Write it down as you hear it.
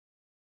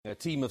A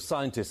team of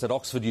scientists at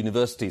Oxford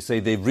University say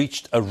they've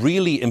reached a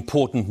really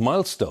important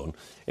milestone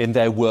in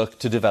their work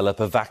to develop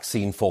a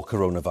vaccine for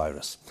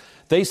coronavirus.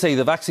 They say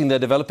the vaccine they're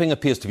developing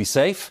appears to be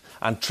safe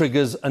and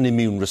triggers an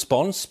immune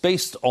response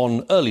based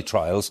on early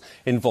trials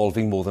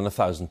involving more than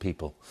 1,000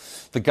 people.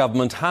 The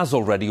government has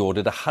already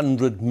ordered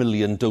 100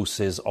 million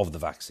doses of the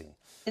vaccine.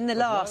 In the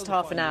last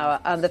half an hour,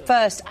 the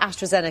first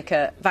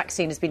AstraZeneca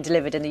vaccine has been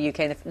delivered in the UK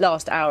in the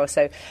last hour or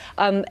so.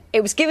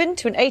 It was given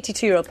to an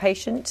 82-year-old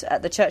patient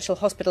at the Churchill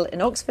Hospital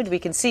in Oxford. We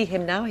can see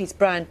him now. He's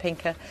Brian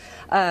Pinker.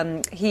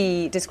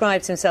 He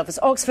describes himself as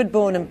Oxford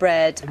born and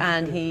bred,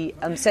 and he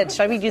said,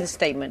 shall I read you the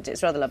statement?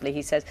 It's rather lovely.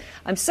 He says,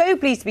 I'm so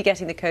pleased to be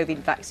getting the COVID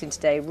vaccine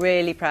today.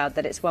 Really proud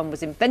that it's one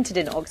was invented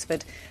in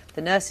Oxford.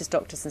 The nurses,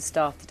 doctors and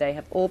staff today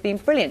have all been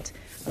brilliant,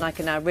 and I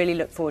can now really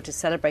look forward to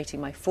celebrating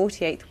my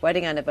 48th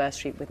wedding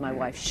anniversary with my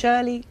wife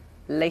Shirley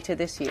later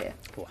this year.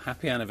 Well,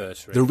 happy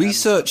anniversary. The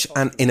research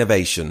and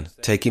innovation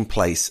taking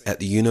place at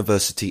the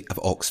University of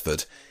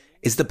Oxford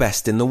is the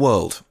best in the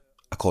world,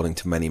 according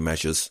to many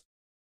measures.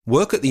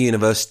 Work at the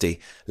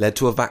university led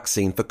to a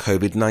vaccine for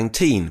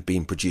COVID-19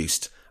 being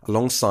produced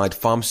alongside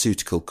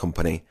pharmaceutical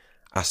company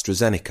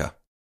AstraZeneca.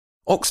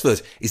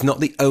 Oxford is not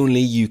the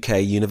only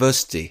UK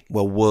university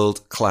where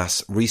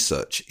world-class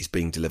research is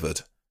being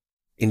delivered.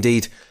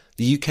 Indeed,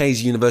 the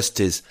UK's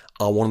universities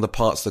are one of the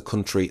parts of the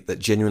country that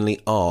genuinely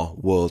are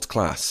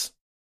world-class.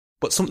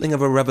 But something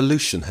of a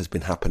revolution has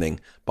been happening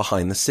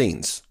behind the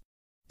scenes.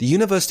 The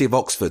University of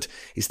Oxford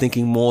is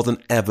thinking more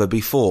than ever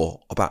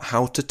before about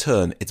how to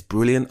turn its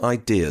brilliant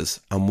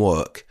ideas and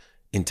work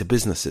into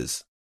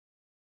businesses.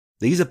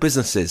 These are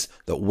businesses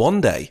that one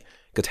day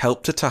could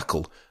help to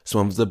tackle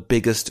some of the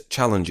biggest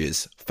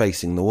challenges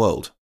facing the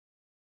world.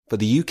 For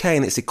the UK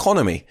and its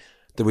economy,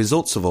 the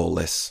results of all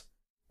this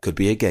could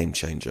be a game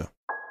changer.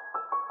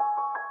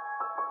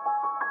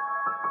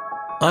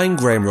 I'm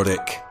Graham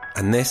Ruddick,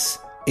 and this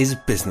is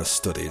Business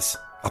Studies,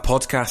 a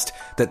podcast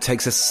that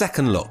takes a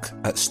second look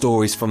at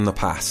stories from the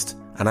past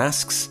and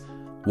asks,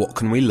 what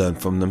can we learn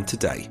from them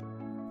today?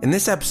 In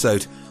this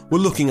episode, we're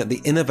looking at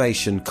the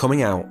innovation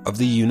coming out of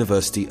the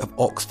University of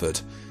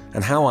Oxford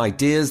and how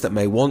ideas that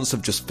may once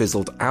have just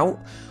fizzled out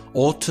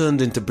or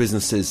turned into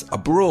businesses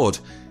abroad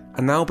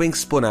are now being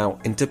spun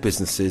out into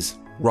businesses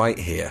right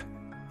here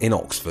in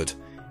Oxford,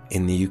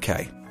 in the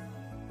UK.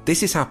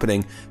 This is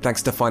happening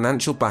thanks to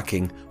financial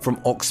backing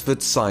from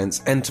Oxford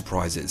Science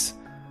Enterprises,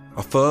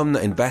 a firm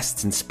that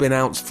invests in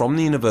spin-outs from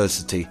the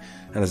university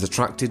and has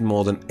attracted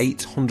more than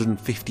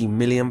 £850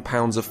 million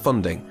of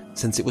funding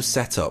since it was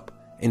set up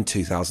in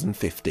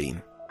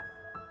 2015.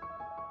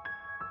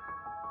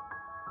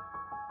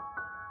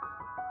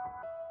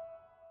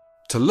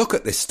 To look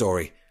at this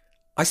story,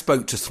 I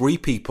spoke to three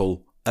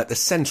people at the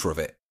centre of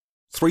it.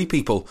 Three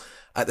people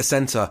at the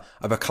centre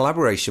of a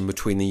collaboration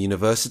between the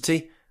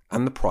university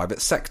and the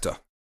private sector.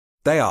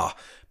 They are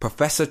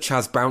Professor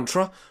Chas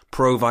Bountra,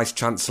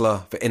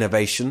 Pro-Vice-Chancellor for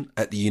Innovation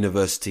at the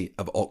University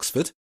of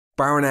Oxford,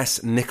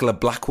 Baroness Nicola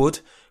Blackwood,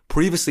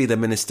 previously the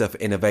Minister for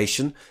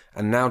Innovation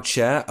and now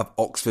Chair of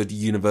Oxford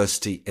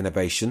University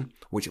Innovation,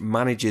 which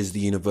manages the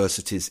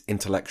university's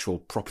intellectual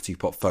property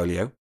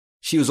portfolio.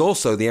 She was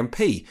also the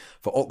MP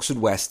for Oxford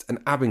West and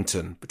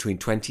Abington between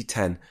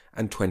 2010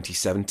 and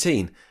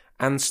 2017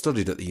 and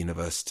studied at the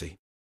university.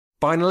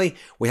 Finally,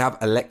 we have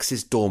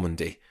Alexis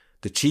Dormandy,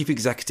 the Chief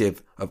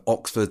Executive of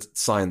Oxford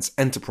Science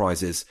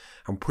Enterprises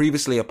and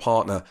previously a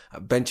partner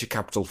at venture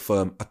capital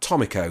firm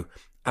Atomico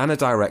and a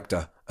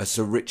director at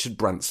Sir Richard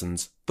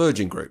Branson's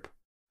Virgin Group.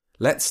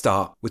 Let's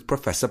start with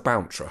Professor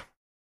Bountra.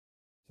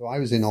 So I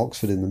was in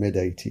Oxford in the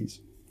mid-80s,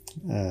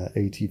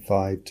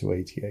 85 to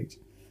 88.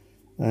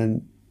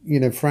 And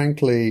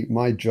frankly,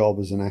 my job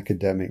as an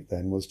academic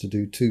then was to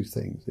do two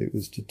things. It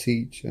was to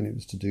teach and it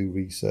was to do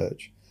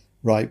research,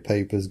 write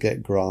papers,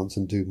 get grants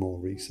and do more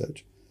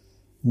research.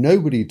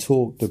 Nobody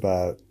talked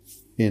about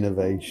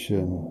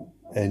innovation,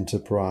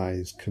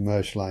 enterprise,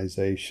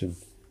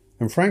 commercialization.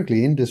 And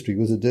frankly, industry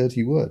was a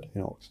dirty word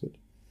in Oxford.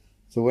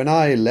 So when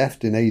I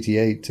left in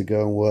 88 to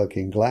go and work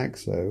in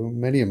Glaxo,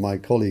 many of my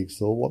colleagues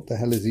thought, what the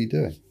hell is he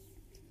doing?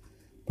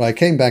 But I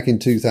came back in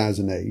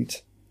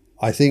 2008.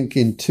 I think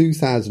in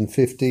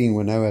 2015,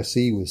 when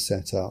OSE was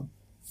set up,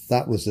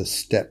 that was a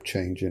step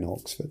change in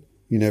Oxford.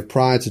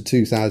 Prior to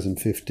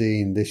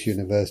 2015, this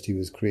university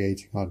was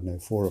creating,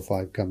 4 or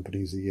 5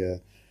 companies a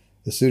year.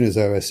 As soon as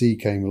OSE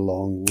came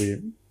along,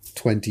 we're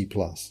 20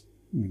 plus,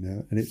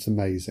 and it's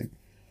amazing.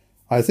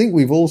 I think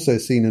we've also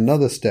seen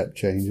another step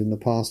change in the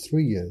past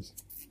 3 years.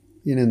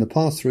 In the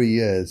past 3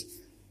 years,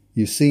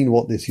 you've seen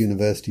what this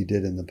university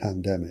did in the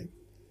pandemic,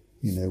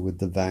 with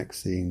the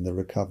vaccine, the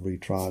recovery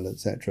trial,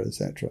 etc.,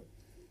 etc.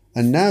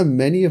 And now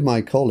many of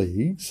my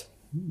colleagues,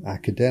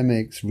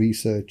 academics,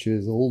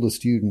 researchers, all the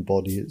student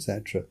body,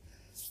 etc.,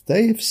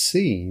 they have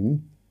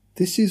seen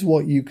this is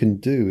what you can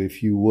do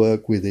if you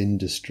work with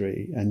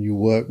industry and you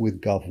work with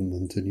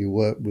government and you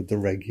work with the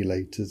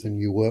regulators and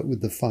you work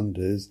with the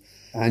funders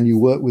and you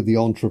work with the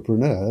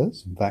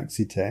entrepreneurs,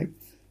 Vaccitech.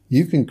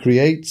 You can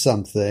create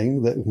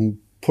something that can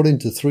put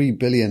into 3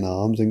 billion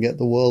arms and get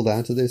the world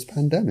out of this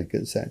pandemic,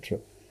 etc.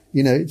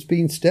 It's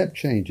been step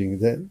changing.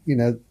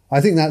 That,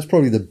 I think that's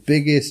probably the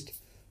biggest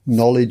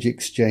knowledge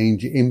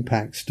exchange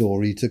impact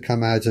story to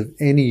come out of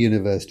any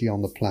university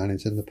on the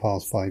planet in the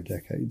past 5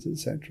 decades,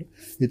 etc.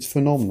 It's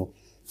phenomenal.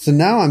 So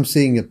now I'm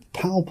seeing a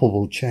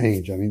palpable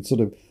change. I mean,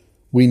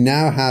 we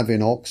now have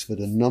in Oxford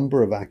a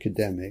number of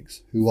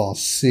academics who are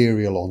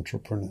serial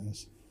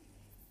entrepreneurs.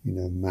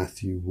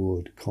 Matthew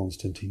Wood,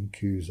 Konstantin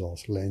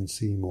Kouzos, Len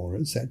Seymour,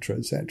 etc.,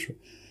 etc.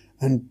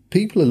 And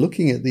people are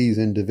looking at these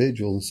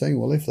individuals and saying,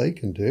 well, if they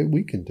can do it,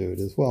 we can do it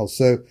as well.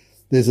 So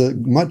there's a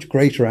much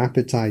greater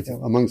appetite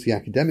amongst the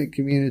academic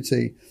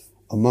community,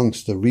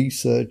 amongst the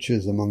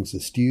researchers, amongst the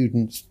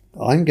students.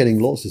 I'm getting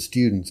lots of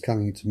students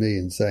coming to me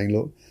and saying,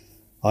 look,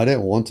 I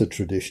don't want a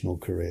traditional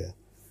career.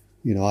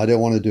 I don't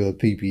want to do a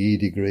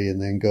PPE degree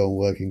and then go and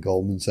work in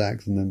Goldman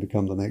Sachs and then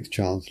become the next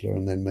chancellor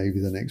and then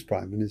maybe the next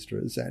prime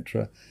minister,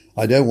 etc.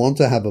 I don't want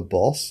to have a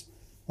boss.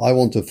 I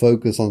want to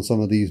focus on some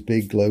of these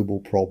big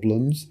global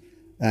problems.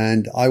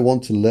 And I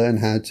want to learn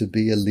how to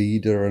be a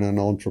leader and an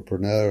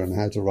entrepreneur and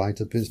how to write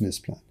a business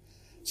plan.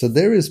 So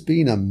there has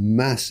been a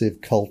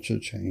massive culture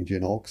change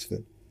in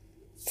Oxford.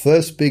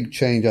 First big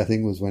change, I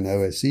think, was when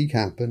OSE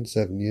happened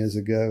 7 years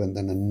ago, and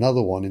then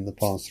another one in the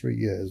past 3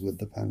 years with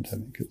the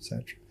pandemic,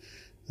 etc.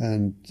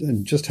 And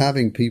just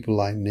having people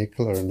like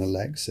Nicola and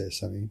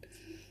Alexis, I mean,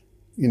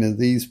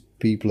 these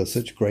people are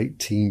such great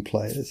team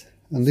players.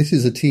 And this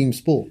is a team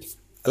sport.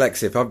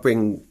 Alexis, if I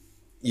bring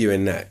you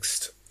in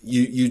next,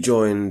 you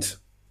joined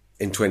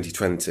in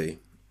 2020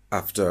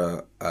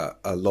 after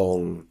a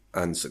long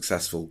and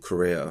successful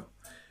career.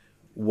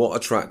 What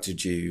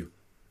attracted you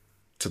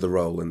to the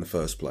role in the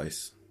first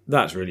place?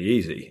 That's really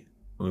easy.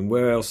 I mean,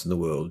 where else in the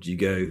world do you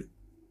go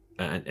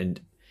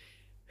and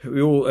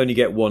we all only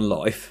get one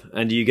life,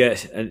 and you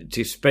get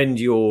to spend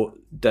your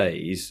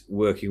days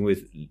working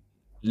with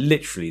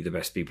literally the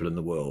best people in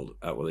the world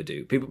at what they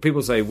do.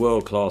 People say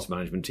world-class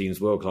management teams,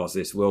 world-class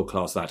this,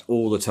 world-class that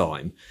all the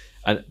time.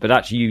 But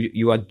actually,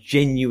 you are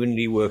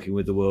genuinely working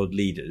with the world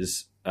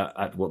leaders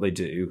at what they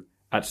do,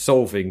 at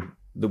solving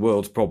the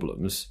world's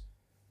problems.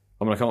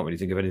 I mean, I can't really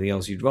think of anything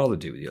else you'd rather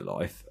do with your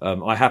life.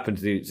 I happen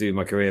to, through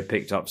my career,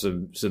 picked up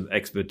some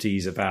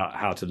expertise about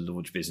how to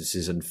launch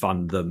businesses and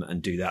fund them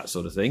and do that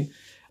sort of thing.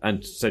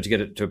 And so to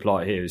get it to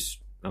apply it here is,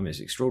 it's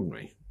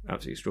extraordinary,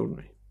 absolutely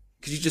extraordinary.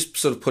 Could you just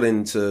sort of put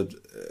into,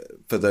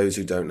 for those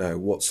who don't know,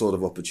 what sort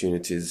of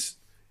opportunities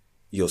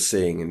you're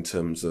seeing in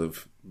terms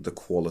of the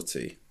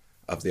quality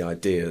of the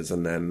ideas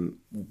and then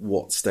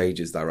what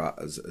stages they're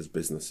at as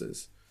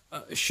businesses?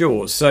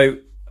 Sure. So,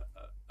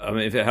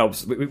 if it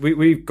helps,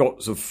 we've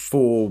got sort of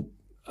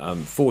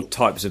four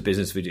types of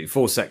business we do,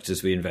 4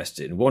 sectors we invest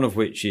in, one of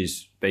which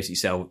is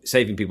basically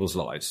saving people's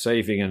lives,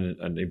 saving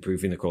and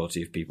improving the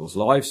quality of people's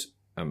lives,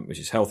 which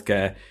is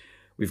healthcare.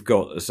 We've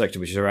got a sector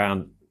which is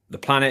around the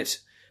planet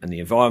and the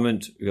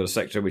environment. We've got a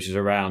sector which is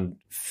around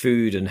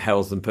food and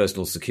health and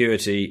personal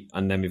security.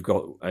 And then we've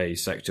got a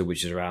sector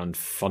which is around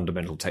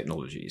fundamental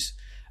technologies,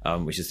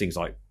 which is things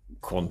like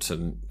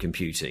quantum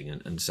computing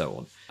and so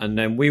on. And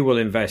then we will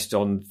invest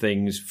on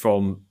things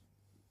from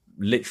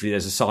literally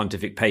there's a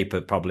scientific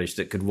paper published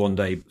that could one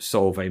day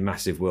solve a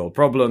massive world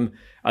problem.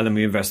 And then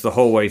we invest the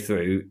whole way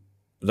through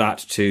that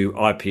to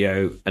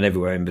IPO and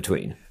everywhere in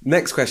between.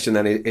 Next question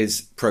then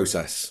is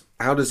process.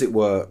 How does it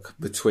work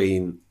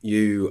between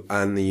you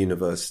and the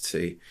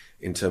university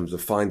in terms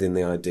of finding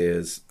the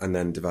ideas and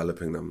then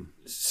developing them?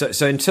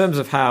 So in terms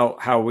of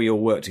how we all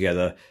work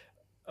together,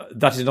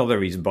 that is another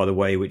reason, by the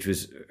way, which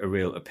was a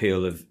real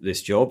appeal of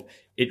this job.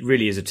 It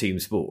really is a team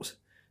sport.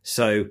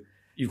 So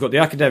you've got the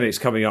academics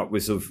coming up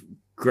with sort of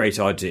great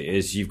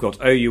ideas. You've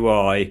got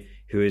OUI,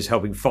 who is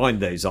helping find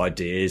those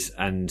ideas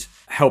and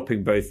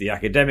helping both the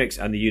academics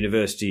and the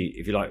university,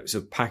 if you like,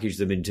 sort of package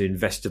them into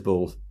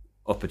investable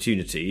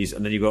opportunities.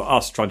 And then you've got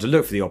us trying to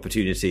look for the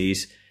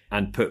opportunities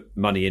and put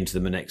money into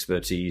them and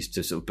expertise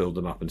to sort of build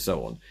them up and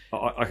so on.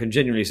 I can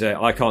genuinely say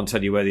I can't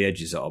tell you where the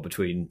edges are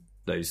between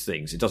those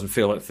things. It doesn't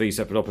feel like 3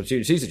 separate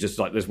opportunities. It's just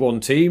like there's one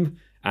team,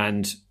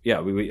 and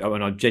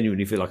I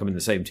genuinely feel like I'm in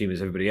the same team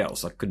as everybody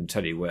else. I couldn't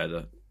tell you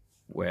where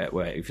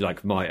if you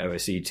like my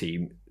OSE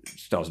team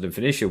started and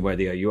finished, and where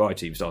the OUI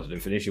team started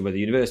and finished, and where the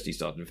university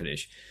started and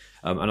finished.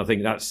 And I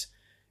think that's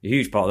a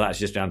huge part of that is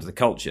just down to the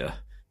culture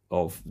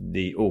of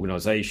the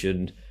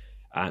organisation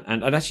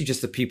and actually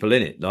just the people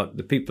in it. Like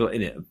the people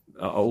in it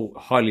are all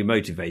highly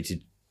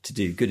motivated to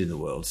do good in the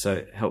world, so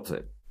it helps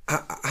it.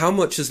 How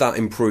much has that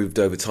improved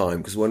over time?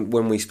 Because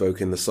when we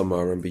spoke in the summer,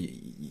 I remember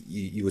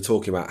you were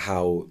talking about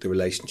how the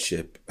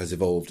relationship has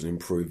evolved and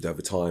improved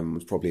over time and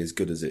was probably as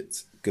good as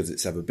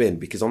it's ever been.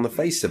 Because on the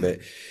face of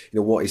it,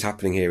 what is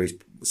happening here is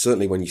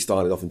certainly when you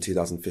started off in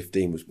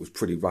 2015 was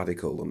pretty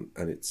radical,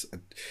 and it's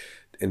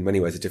in many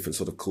ways a different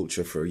sort of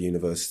culture for a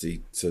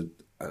university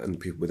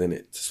and people within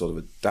it to sort of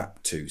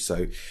adapt to.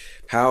 So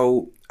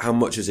how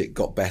much has it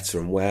got better,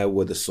 and where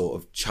were the sort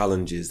of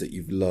challenges that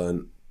you've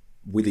learned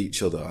with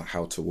each other,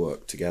 how to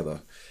work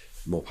together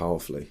more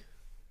powerfully?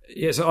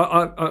 Yeah, so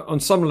I on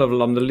some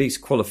level, I'm the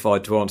least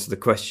qualified to answer the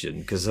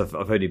question because I've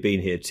only been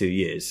here 2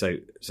 years. So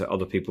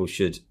other people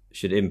should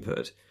should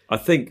input. I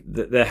think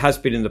that there has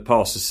been in the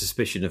past a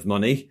suspicion of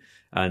money,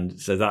 and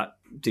so that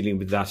dealing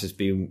with that has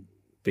been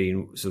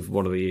sort of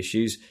one of the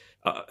issues.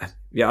 I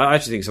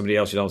actually think somebody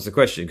else should answer the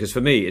question, because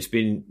for me it's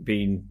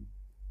been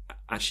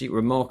actually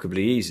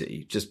remarkably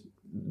easy.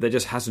 There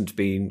just hasn't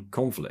been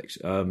conflict.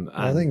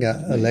 I think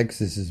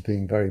Alexis is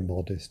being very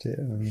modest here.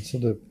 And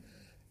sort of,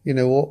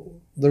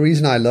 the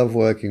reason I love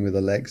working with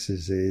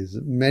Alexis is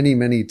many,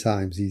 many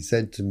times he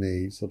said to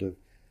me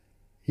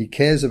he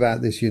cares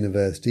about this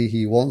university.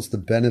 He wants the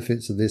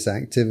benefits of this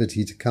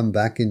activity to come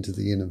back into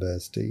the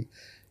university.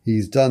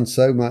 He's done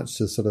so much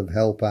to sort of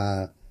help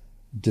our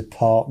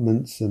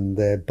departments and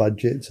their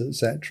budgets,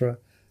 etc.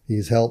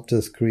 He's helped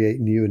us create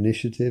new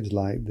initiatives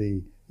like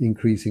the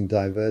increasing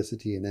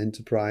diversity in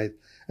enterprise.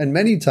 And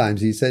many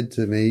times he said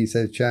to me,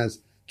 Chas,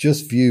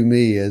 just view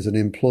me as an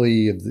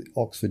employee of the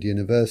Oxford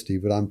University,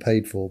 but I'm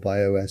paid for by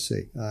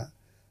OSC.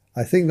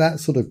 I think that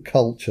sort of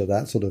culture,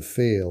 that sort of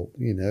feel,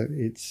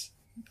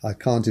 I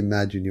can't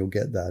imagine you'll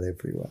get that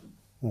everywhere.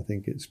 I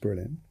think it's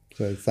brilliant.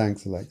 So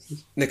thanks,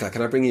 Alexis. Nicola,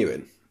 can I bring you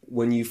in?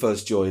 When you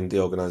first joined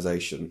the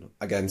organisation,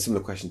 again,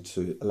 similar question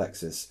to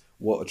Alexis,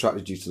 what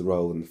attracted you to the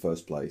role in the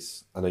first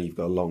place? I know you've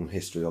got a long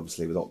history,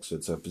 obviously, with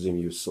Oxford, so I presume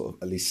you were sort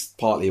of at least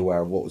partly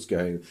aware of what was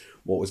going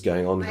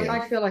on here.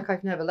 I feel like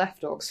I've never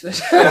left Oxford.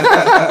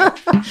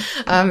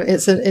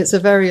 It's a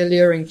very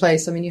alluring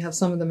place. I mean, you have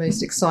some of the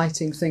most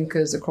exciting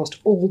thinkers across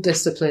all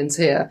disciplines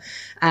here,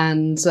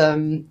 and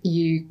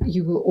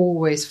you will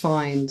always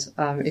find,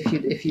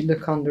 if you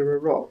look under a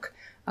rock,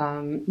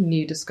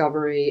 new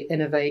discovery,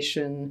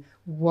 innovation,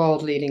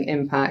 world-leading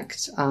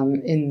impact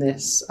in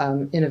this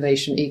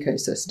innovation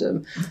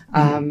ecosystem.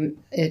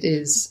 It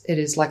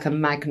is like a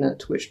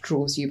magnet which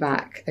draws you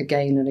back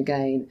again and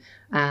again,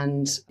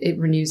 and it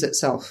renews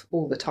itself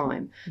all the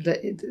time.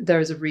 There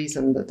is a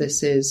reason that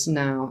this is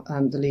now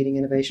the leading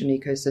innovation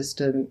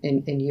ecosystem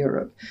in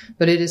Europe,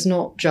 but it is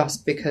not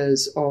just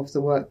because of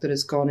the work that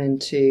has gone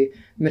into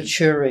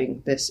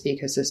maturing this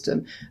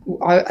ecosystem.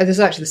 This is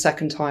actually the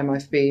second time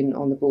I've been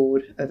on the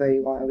board of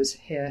OUI. I was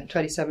here in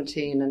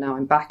 2017 and now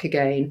I'm back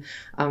again.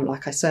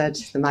 Like I said,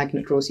 the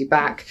magnet draws you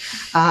back.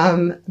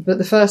 But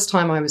the first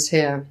time I was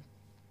here,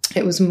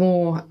 it was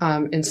more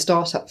in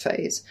startup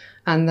phase,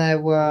 and there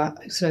were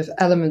sort of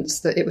elements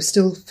that it was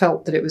still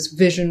felt that it was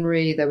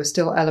visionary. There were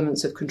still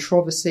elements of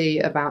controversy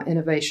about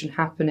innovation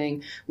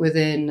happening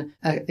within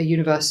a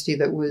university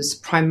that was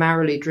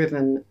primarily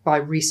driven by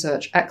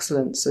research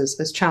excellence,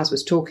 as Chas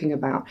was talking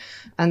about.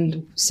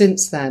 And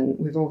since then,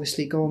 we've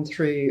obviously gone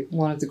through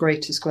one of the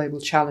greatest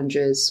global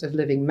challenges of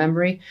living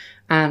memory.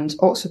 And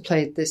Oxford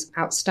played this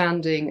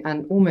outstanding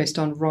and almost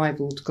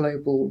unrivaled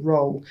global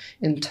role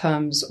in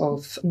terms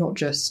of not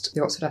just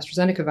the Oxford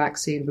AstraZeneca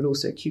vaccine, but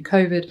also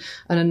Q-COVID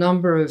and a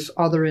number of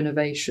other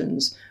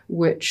innovations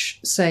which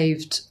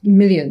saved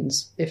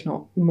millions, if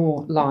not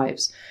more,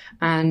 lives.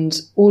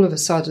 And all of a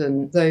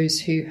sudden,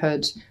 those who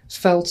had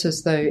felt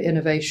as though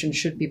innovation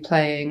should be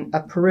playing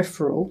a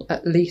peripheral,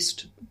 at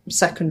least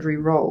secondary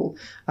role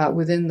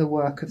within the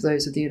work of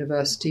those of the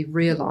university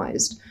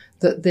realised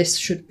that this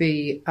should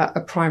be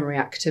a primary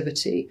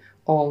activity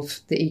of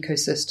the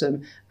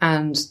ecosystem,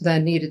 and there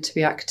needed to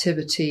be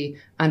activity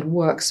and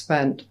work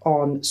spent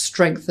on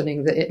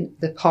strengthening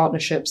the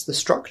partnerships, the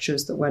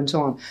structures that went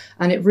on.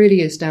 And it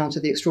really is down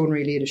to the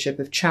extraordinary leadership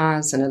of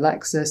Chas and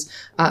Alexis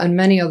and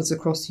many others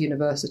across the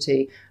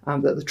university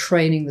that the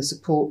training, the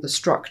support, the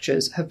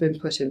structures have been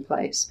put in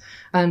place.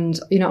 And,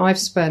 I've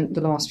spent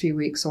the last few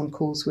weeks on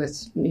calls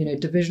with,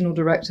 divisional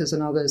directors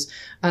and others,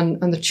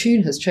 and the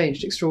tune has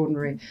changed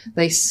extraordinarily.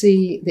 They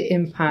see the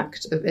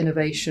impact of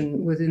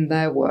innovation within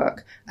their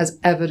work as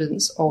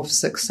evidence of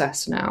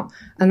success now.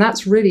 And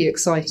that's really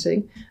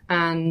exciting.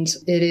 And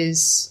it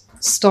is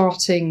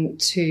starting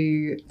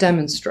to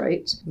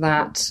demonstrate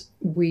that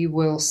we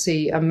will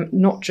see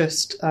not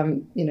just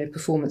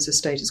performance as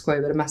status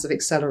quo, but a massive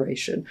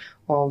acceleration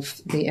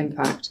of the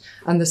impact.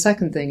 And the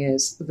second thing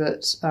is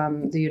that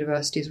the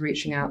university is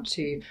reaching out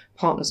to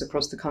partners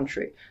across the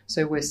country.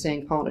 So we're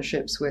seeing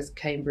partnerships with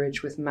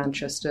Cambridge, with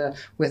Manchester,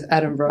 with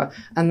Edinburgh,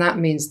 and that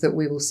means that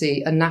we will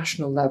see a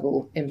national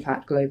level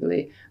impact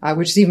globally,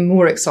 which is even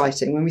more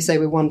exciting. When we say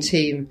we're one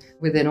team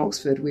within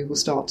Oxford, we will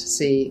start to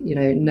see,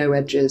 no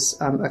edges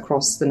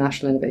across the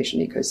national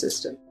innovation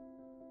ecosystem.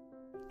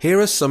 Here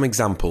are some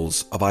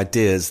examples of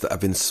ideas that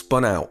have been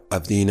spun out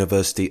of the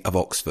University of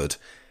Oxford,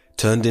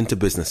 turned into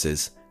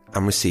businesses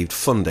and received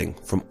funding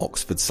from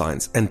Oxford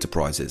Science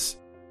Enterprises.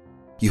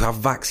 You have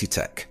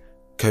Vaccitech,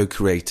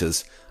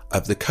 co-creators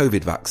of the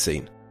COVID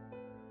vaccine.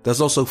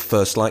 There's also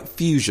First Light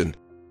Fusion,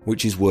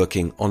 which is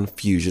working on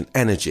fusion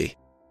energy,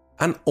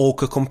 and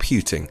Orca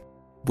Computing,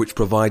 which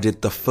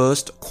provided the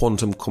first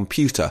quantum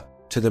computer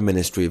to the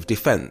Ministry of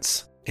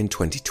Defence in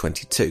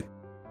 2022.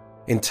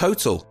 In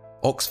total,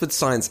 Oxford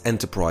Science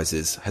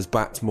Enterprises has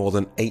backed more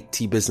than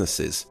 80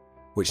 businesses,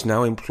 which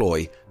now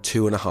employ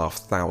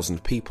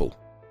 2,500 people.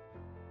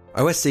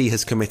 OSC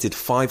has committed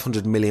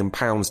 £500 million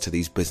to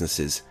these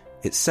businesses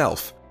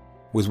itself,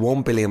 with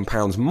 £1 billion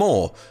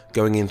more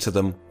going into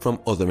them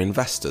from other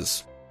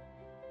investors.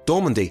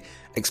 Dormandy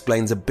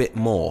explains a bit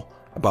more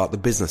about the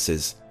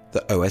businesses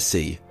that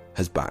OSE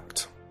has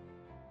backed.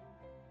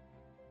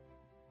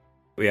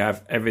 We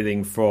have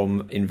everything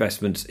from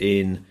investments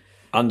in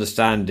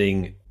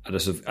understanding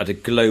at a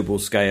global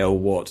scale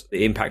what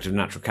the impact of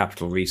natural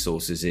capital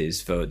resources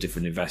is for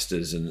different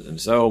investors and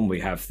so on.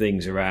 We have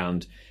things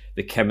around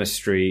the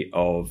chemistry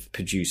of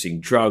producing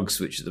drugs,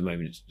 which at the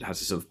moment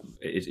has a sort of,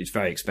 it's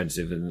very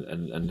expensive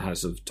and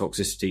has sort of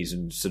toxicities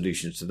and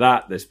solutions to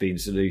that. There's been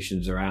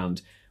solutions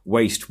around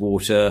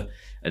wastewater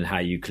and how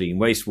you clean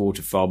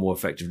wastewater far more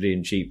effectively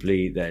and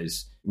cheaply.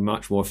 There's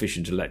much more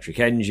efficient electric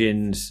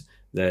engines.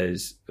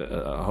 There's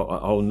a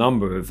whole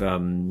number of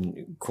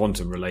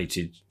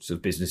quantum-related sort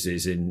of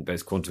businesses in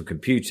both quantum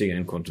computing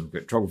and quantum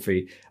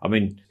cryptography. I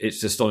mean,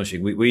 it's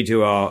astonishing. We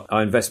do our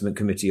investment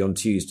committee on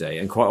Tuesday,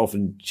 and quite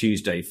often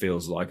Tuesday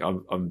feels like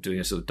I'm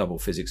doing a sort of double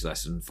physics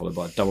lesson, followed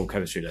by a double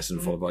chemistry lesson,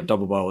 followed by a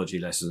double biology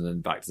lesson, and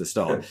then back to the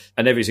start.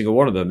 And every single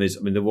one of them is,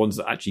 I mean, the ones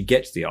that actually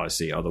get to the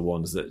IC are the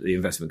ones that the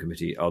investment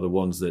committee are the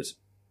ones that,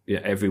 you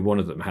know, every one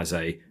of them has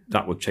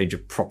that would change a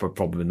proper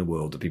problem in the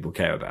world that people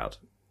care about.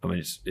 I mean,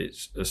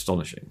 it's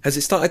astonishing. Has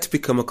it started to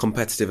become a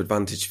competitive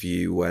advantage for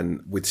you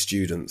when, with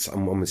students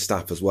and with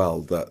staff as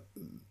well, that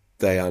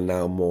they are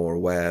now more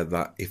aware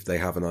that if they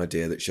have an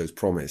idea that shows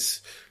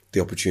promise, the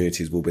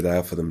opportunities will be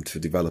there for them to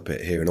develop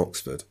it here in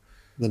Oxford?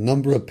 The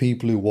number of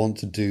people who want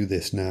to do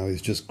this now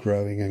is just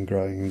growing and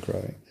growing and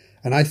growing.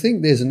 And I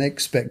think there's an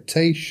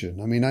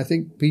expectation. I mean, I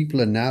think people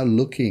are now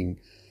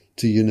looking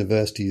to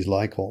universities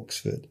like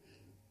Oxford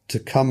to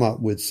come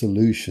up with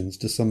solutions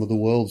to some of the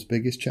world's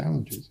biggest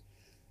challenges.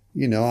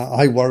 You know,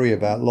 I worry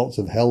about lots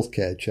of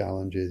healthcare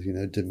challenges, you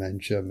know,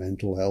 dementia,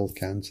 mental health,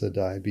 cancer,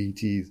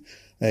 diabetes,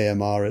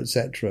 AMR,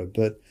 etc.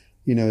 But,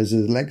 you know, as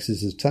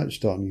Alexis has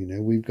touched on, you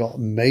know, we've got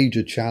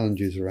major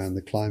challenges around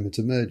the climate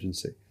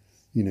emergency.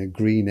 You know,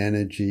 green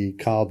energy,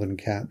 carbon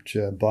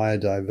capture,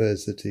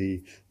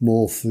 biodiversity,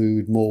 more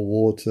food, more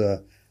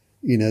water,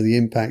 you know, the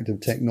impact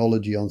of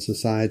technology on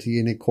society,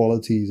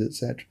 inequalities,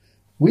 etc.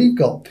 We've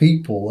got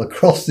people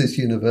across this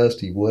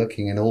university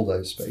working in all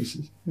those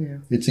spaces. Yeah.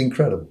 It's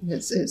incredible.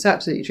 It's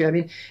absolutely true. I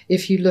mean,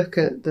 if you look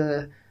at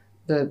the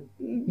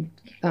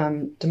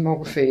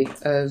demography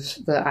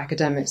of the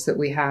academics that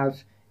we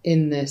have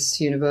in this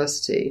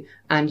university,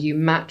 and you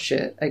match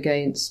it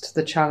against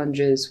the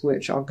challenges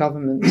which our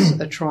governments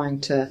are trying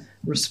to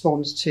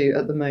respond to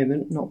at the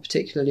moment, not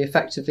particularly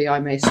effectively, I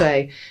may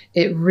say,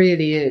 it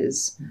really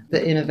is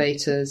the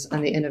innovators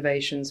and the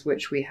innovations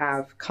which we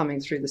have coming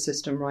through the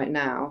system right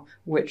now,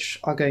 which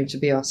are going to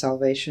be our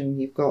salvation.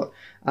 You've got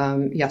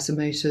Yasa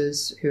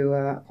Motors, who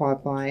are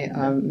acquired by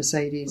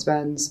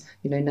Mercedes-Benz,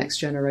 you know, next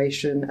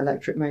generation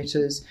electric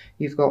motors.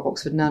 You've got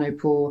Oxford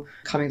Nanopore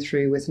coming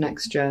through with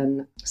next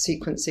gen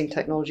sequencing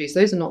technologies.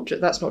 Those are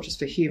that's not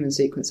just for human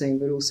sequencing,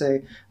 but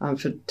also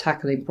for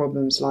tackling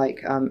problems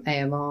like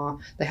AMR.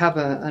 They have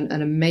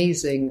an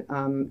amazing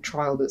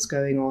trial that's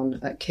going on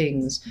at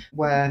King's,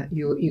 where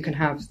you can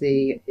have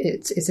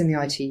it's in the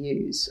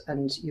ITUs,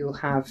 and you'll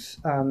have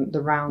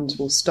the round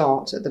will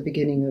start at the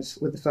beginning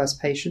with the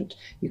first patient.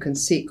 You can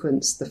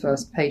sequence the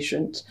first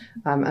patient,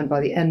 and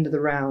by the end of the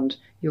round,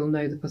 you'll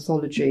know the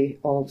pathology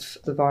of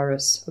the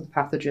virus, of the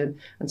pathogen,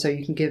 and so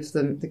you can give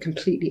them the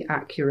completely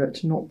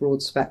accurate, not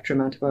broad spectrum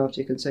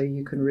antibiotic, and so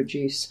you can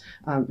reduce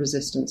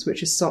resistance,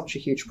 which is such a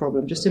huge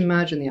problem. Just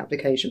imagine the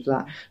application for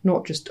that,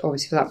 not just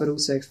obviously for that, but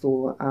also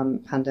for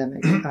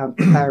pandemic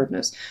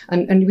preparedness.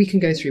 And we can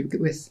go through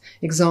with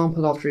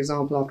example after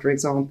example after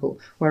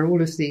example, where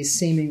all of these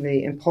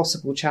seemingly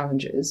impossible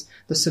challenges,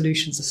 the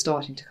solutions are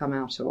starting to come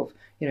out of,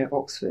 you know,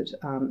 Oxford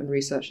and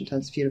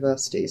research-intensive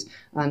universities.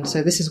 And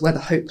so this is where the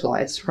hope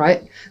lies,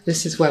 right?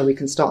 This is where we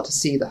can start to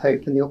see the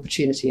hope and the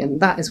opportunity. And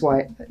that is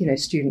why, you know,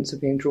 students are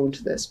being drawn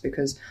to this,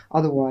 because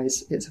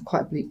otherwise it's a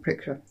quite bleak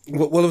picture.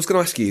 Well, I was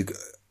going to ask you,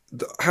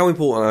 how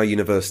important are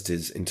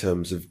universities in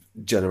terms of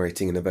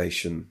generating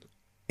innovation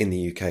in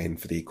the UK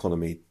and for the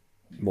economy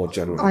more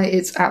generally?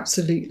 It's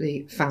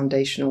absolutely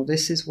foundational.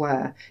 This is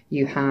where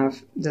you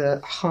have the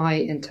high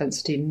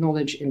intensity,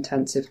 knowledge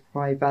intensive,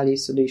 high value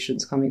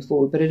solutions coming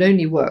forward. But it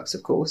only works,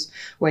 of course,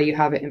 where you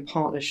have it in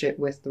partnership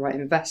with the right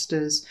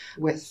investors,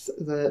 with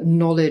the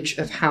knowledge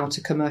of how to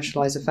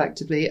commercialize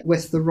effectively,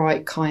 with the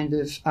right kind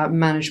of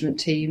management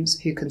teams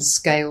who can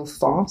scale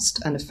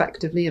fast and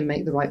effectively and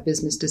make the right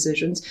business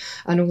decisions.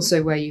 And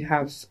also where you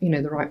have, you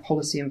know, the right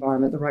policy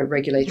environment, the right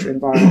regulatory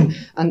environment.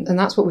 And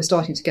that's what we're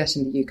starting to get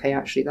in the UK,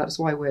 actually.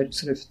 That's why we're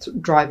sort of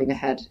driving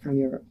ahead from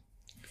Europe.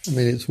 I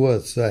mean, it's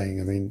worth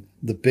saying, I mean,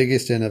 the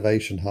biggest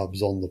innovation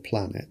hubs on the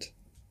planet,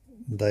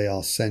 they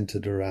are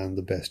centred around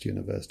the best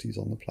universities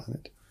on the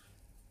planet.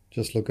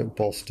 Just look at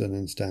Boston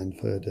and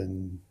Stanford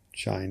and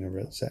China,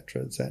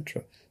 etc.,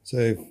 etc. So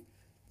if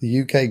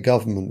the UK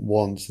government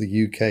wants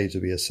the UK to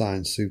be a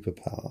science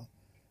superpower,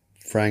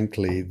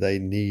 frankly, they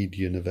need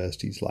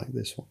universities like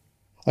this one.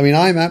 I mean,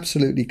 I'm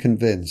absolutely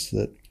convinced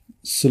that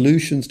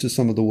solutions to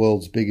some of the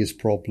world's biggest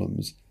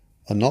problems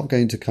are not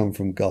going to come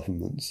from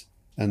governments,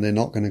 and they're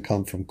not going to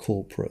come from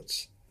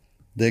corporates.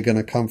 They're going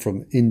to come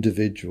from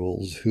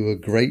individuals who are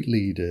great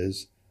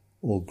leaders,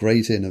 or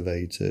great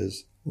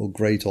innovators or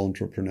great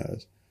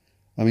entrepreneurs.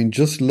 I mean,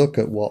 just look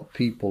at what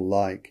people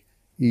like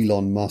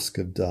Elon Musk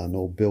have done,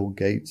 or Bill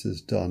Gates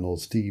has done, or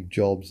Steve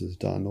Jobs has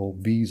done, or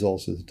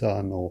Bezos has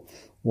done, or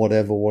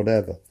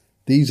whatever.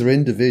 These are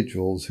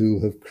individuals who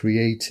have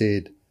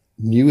created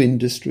new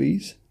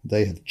industries.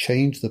 They have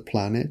changed the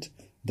planet.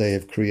 They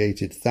have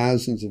created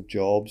thousands of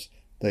jobs.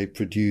 They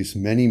produce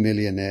many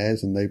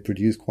millionaires, and they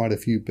produce quite a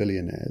few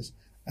billionaires.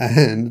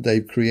 And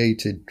they've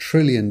created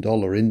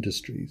trillion-dollar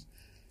industries.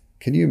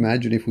 Can you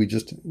imagine if we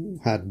just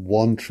had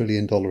 $1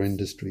 trillion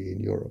industry in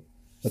Europe?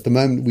 At the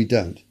moment, we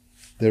don't.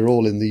 They're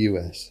all in the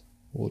US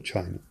or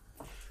China.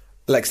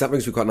 Lex, that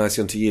brings me quite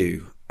nicely onto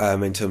you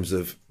in terms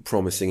of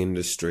promising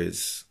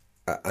industries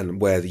and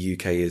where the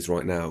UK is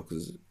right now.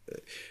 Because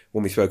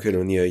when we spoke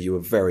earlier in the year, you were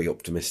very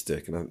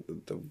optimistic, and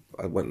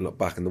I went and looked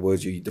back, and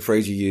the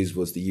phrase you used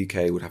was the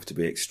UK would have to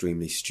be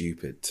extremely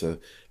stupid to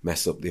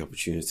mess up the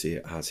opportunity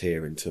it has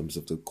here in terms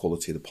of the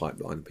quality of the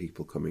pipeline,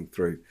 people coming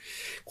through.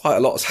 Quite a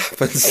lot has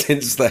happened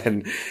since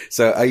then.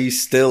 So are you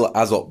still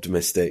as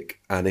optimistic?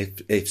 And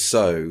if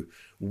so,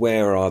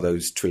 where are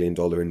those $1 trillion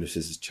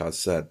industries, as Chaz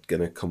said,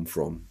 going to come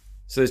from?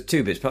 So there's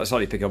two bits.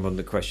 Slightly pick up on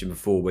the question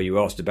before where you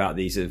asked about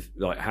these of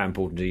like how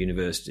important are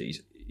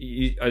universities.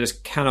 I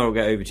just cannot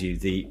get over to you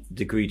the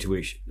degree to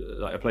which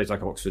like a place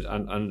like Oxford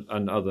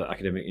and other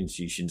academic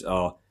institutions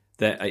are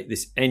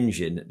this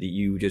engine that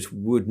you just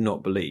would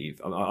not believe.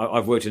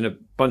 I've worked in a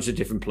bunch of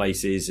different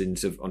places in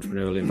sort of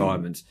entrepreneurial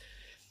environments,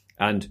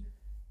 and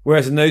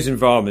whereas in those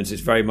environments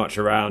it's very much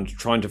around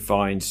trying to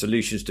find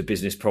solutions to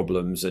business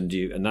problems, and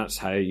that's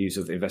how you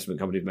sort of investment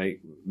companies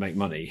make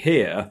money.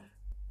 Here,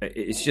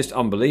 it's just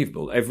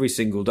unbelievable. Every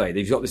single day,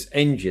 they've got this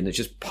engine that's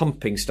just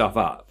pumping stuff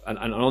up.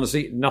 And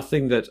honestly,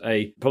 nothing that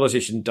a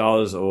politician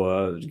does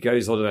or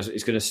goes on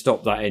is going to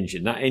stop that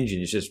engine. That engine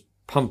is just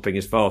pumping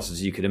as fast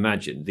as you can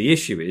imagine. The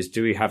issue is,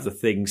 do we have the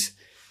things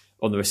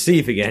on the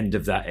receiving end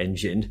of that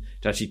engine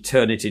to actually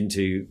turn it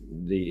into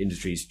the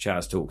industries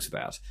Chaz talks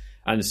about?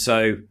 And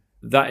so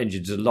that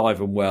engine's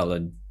alive and well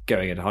and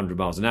going at 100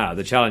 miles an hour.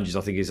 The challenge,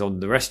 I think, is on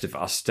the rest of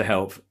us to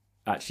help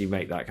actually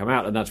make that come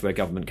out, and that's where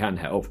government can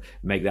help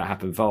make that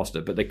happen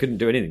faster. But they couldn't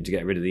do anything to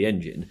get rid of the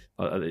engine.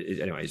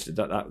 Anyways,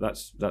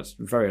 that's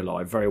very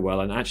alive, very well,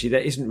 and actually there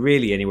isn't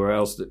really anywhere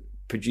else that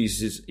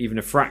produces even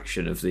a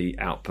fraction of the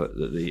output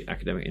that the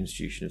academic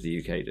institution of the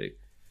UK do.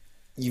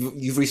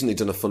 You've recently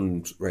done a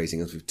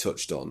fundraising, as we've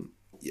touched on.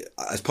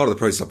 As part of the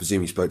process, I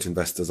presume you spoke to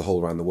investors all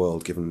around the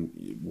world, given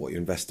what your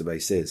investor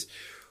base is.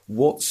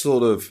 What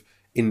sort of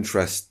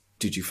interest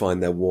did you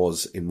find there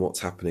was in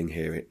what's happening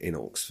here in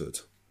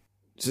Oxford?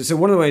 So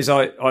one of the ways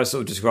I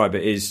sort of describe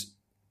it is,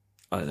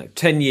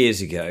 10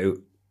 years ago,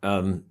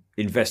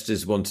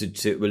 investors were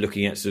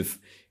looking at sort of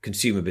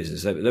consumer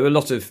business. There were a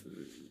lot of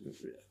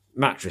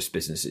mattress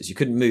businesses. You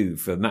couldn't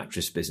move for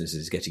mattress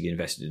businesses getting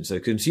invested in. So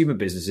consumer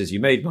businesses, you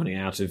made money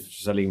out of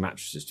selling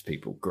mattresses to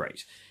people.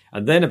 Great.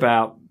 And then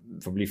about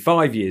probably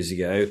 5 years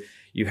ago,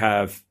 you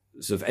have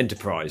sort of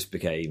enterprise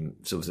became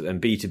sort of,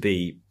 and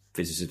B2B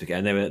businesses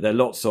began. And there are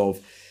lots of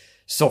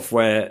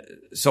software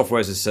as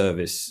a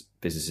service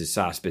businesses,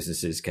 SaaS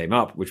businesses came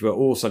up, which were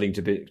all selling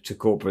to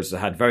corporates that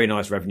had very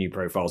nice revenue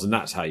profiles, and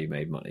that's how you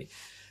made money.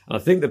 And I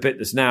think the bit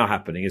that's now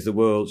happening is the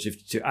world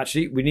shifted to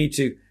actually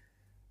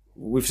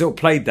we've sort of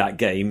played that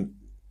game,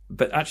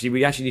 but actually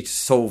we need to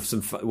solve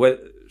some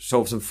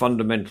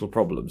fundamental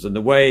problems. And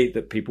the way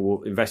that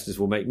investors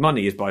will make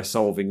money is by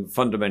solving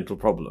fundamental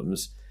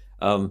problems.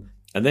 And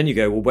then you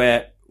go,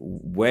 well,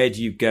 where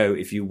do you go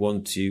if you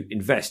want to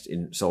invest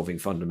in solving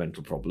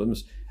fundamental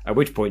problems? At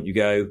which point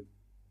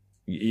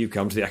you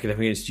come to the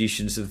academic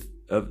institutions of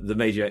the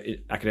major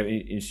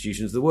academic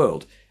institutions of the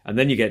world. And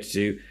then you get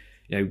to,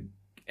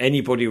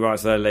 anybody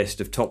writes their list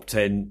of top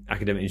 10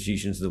 academic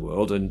institutions in the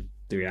world, and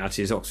the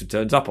reality is Oxford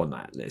turns up on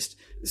that list.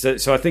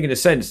 So I think in a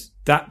sense,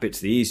 that bit's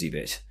the easy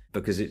bit,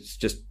 because it's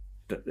just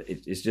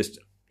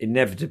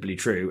inevitably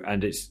true.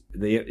 And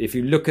if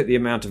you look at the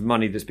amount of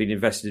money that's been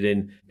invested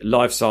in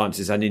life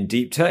sciences and in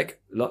deep tech,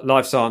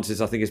 life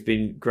sciences, I think, has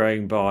been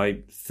growing by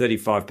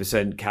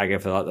 35% CAGR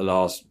for like the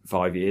last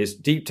 5 years.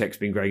 Deep tech's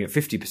been growing at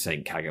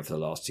 50% CAGR for the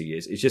last 2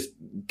 years. It's just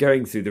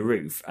going through the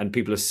roof, and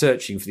people are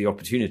searching for the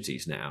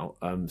opportunities now.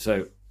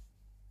 So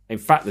in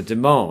fact, the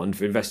demand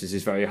for investors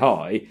is very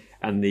high,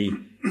 and the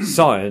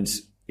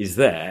science is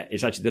there.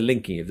 It's actually the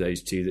linking of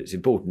those two that's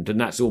important,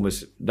 and that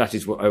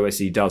is what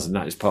OSE does, and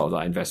that is part of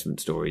that investment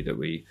story that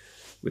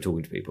we're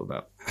talking to people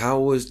about.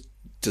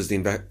 Does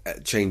the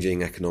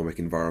changing economic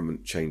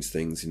environment change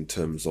things in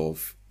terms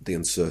of the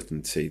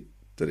uncertainty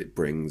that it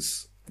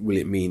brings? Will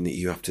it mean that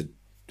you have to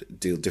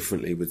deal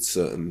differently with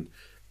certain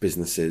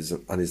businesses,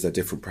 and is there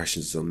different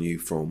pressures on you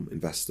from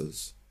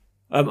investors?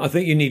 I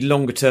think you need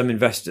longer term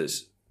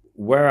investors,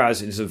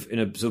 whereas in a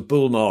sort of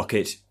bull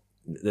market,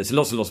 there's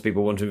lots and lots of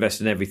people who want to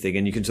invest in everything,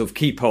 and you can sort of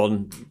keep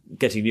on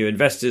getting new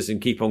investors and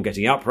keep on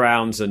getting up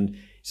rounds and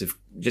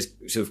just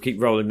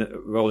keep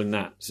rolling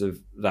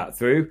that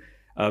through.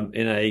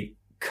 In a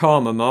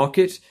calmer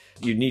market,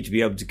 you need to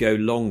be able to go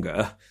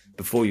longer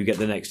before you get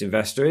the next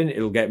investor in.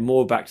 It'll get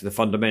more back to the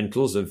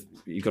fundamentals of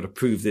you've got to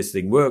prove this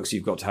thing works.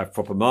 You've got to have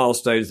proper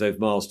milestones. Those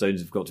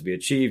milestones have got to be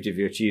achieved. If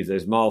you achieve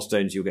those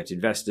milestones, you'll get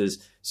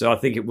investors. So I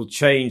think it will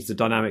change the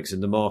dynamics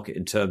in the market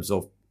in terms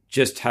of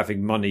just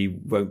having money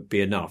won't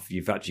be enough.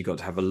 You've actually got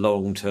to have a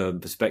long-term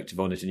perspective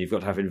on it, and you've got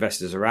to have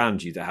investors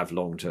around you that have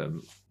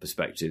long-term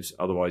perspectives.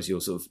 Otherwise,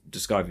 you'll sort of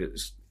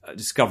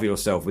discover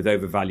yourself with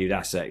overvalued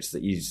assets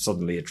that you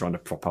suddenly are trying to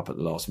prop up at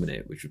the last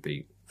minute, which would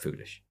be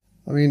foolish.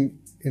 I mean,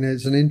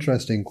 it's an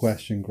interesting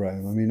question,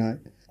 Graham. I mean,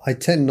 I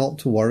tend not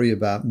to worry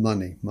about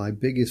money. My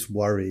biggest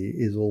worry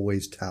is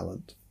always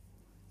talent.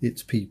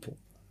 It's people.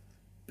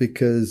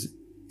 Because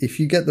if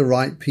you get the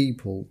right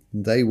people,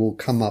 they will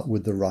come up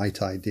with the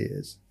right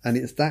ideas. And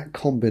it's that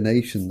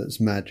combination that's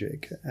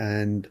magic.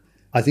 And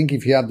I think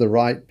if you have the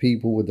right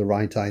people with the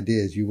right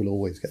ideas, you will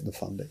always get the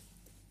funding,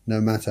 no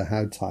matter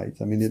how tight.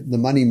 I mean, the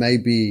money may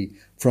be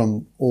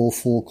from all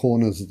four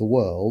corners of the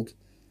world,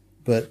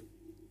 but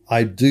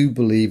I do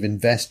believe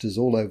investors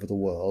all over the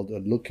world are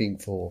looking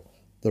for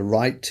the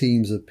right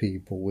teams of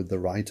people with the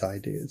right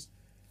ideas.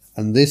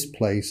 And this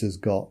place has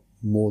got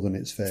more than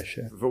its fair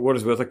share. For what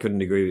it's worth, I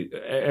couldn't agree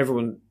with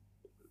everyone.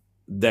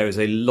 There is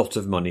a lot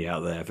of money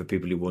out there for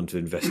people who want to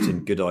invest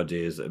in good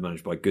ideas that are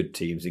managed by good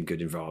teams in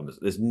good environments.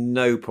 There's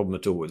no problem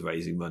at all with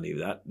raising money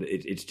with that.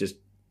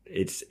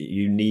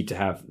 You need to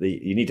have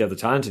the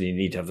talent, and you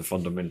need to have the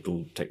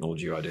fundamental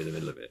technology right in the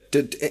middle of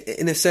it.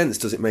 In a sense,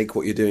 does it make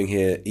what you're doing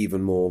here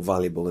even more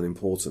valuable and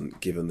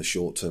important, given the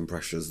short-term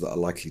pressures that are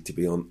likely to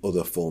be on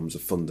other forms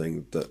of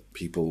funding that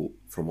people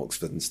from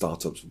Oxford and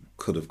startups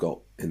could have got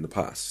in the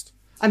past?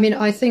 I mean,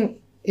 I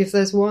think if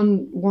there's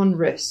one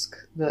risk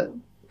that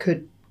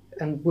could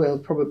and will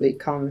probably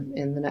come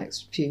in the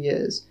next few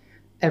years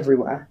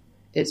everywhere,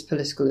 it's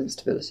political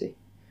instability.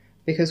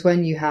 Because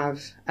when you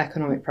have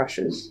economic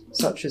pressures,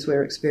 such as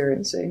we're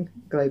experiencing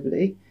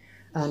globally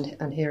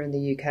and here in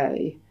the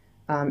UK,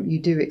 you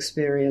do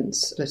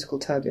experience political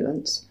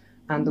turbulence.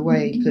 And the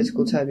way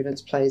political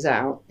turbulence plays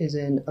out is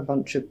in a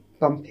bunch of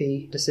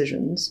bumpy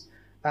decisions,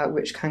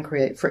 which can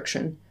create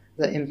friction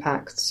that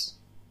impacts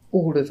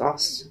all of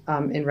us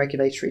in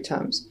regulatory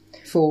terms.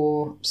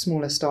 For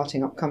smaller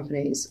starting up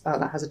companies,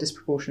 that has a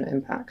disproportionate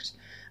impact.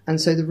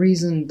 And so the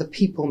reason the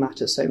people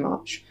matter so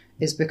much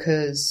is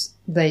because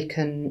they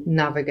can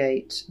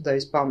navigate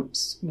those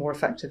bumps more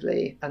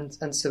effectively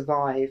and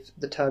survive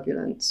the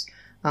turbulence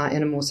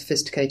in a more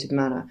sophisticated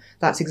manner.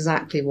 That's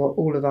exactly what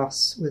all of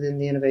us within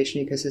the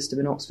innovation ecosystem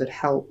in Oxford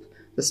help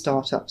the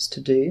startups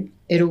to do.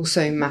 It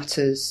also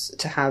matters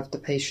to have the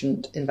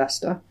patient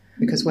investor,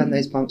 because when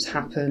those bumps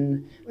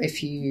happen,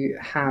 if you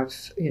have,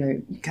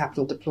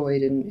 capital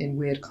deployed in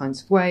weird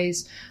kinds of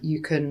ways,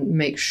 you can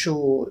make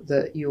sure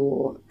that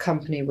your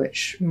company,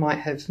 which might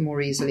have more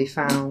easily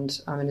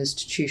found an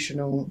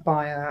institutional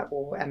buyer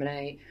or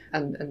M&A,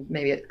 and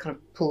maybe it kind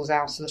of pulls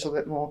out a little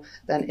bit more,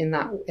 then in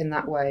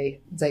that way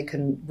they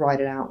can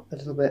ride it out a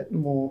little bit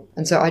more.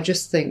 And so I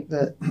just think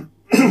that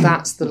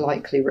that's the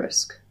likely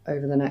risk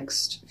over the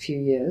next few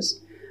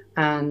years.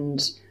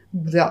 And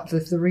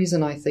the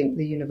reason I think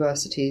the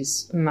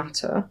universities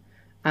matter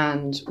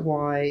and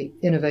why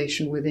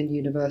innovation within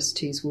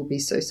universities will be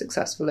so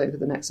successful over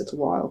the next little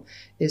while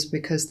is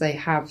because they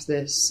have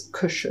this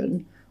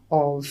cushion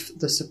of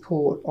the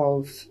support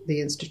of the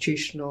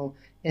institutional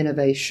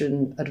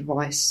innovation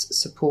advice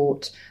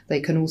support. They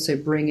can also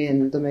bring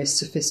in the most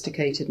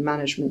sophisticated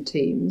management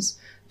teams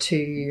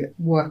to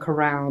work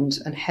around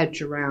and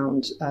hedge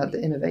around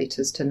the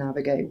innovators to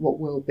navigate what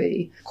will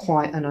be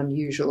quite an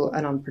unusual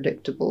and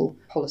unpredictable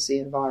policy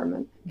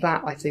environment.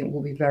 That, I think,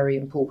 will be very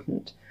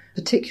important,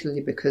 particularly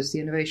because the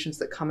innovations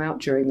that come out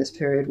during this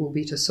period will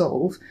be to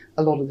solve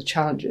a lot of the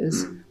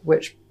challenges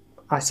which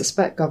I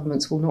suspect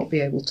governments will not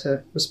be able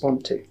to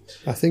respond to.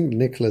 I think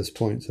Nicola's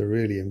point's a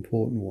really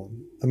important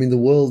one. I mean, the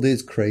world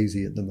is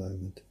crazy at the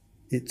moment.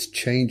 It's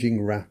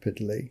changing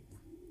rapidly.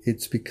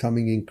 It's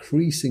becoming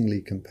increasingly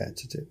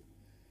competitive.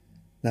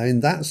 Now, in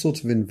that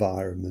sort of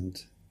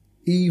environment,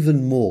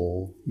 even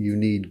more, you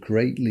need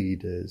great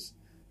leaders,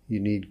 you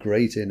need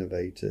great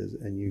innovators,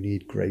 and you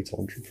need great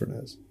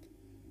entrepreneurs.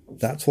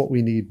 That's what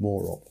we need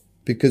more of.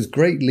 Because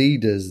great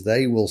leaders,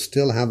 they will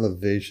still have a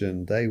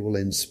vision. They will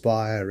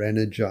inspire,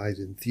 energize,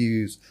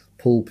 enthuse,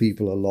 pull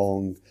people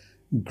along.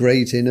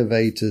 Great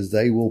innovators,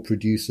 they will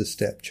produce the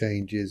step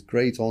changes.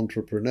 Great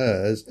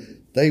entrepreneurs,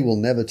 they will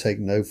never take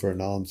no for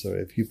an answer.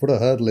 If you put a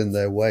hurdle in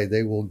their way,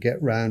 they will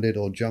get round it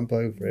or jump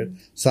over it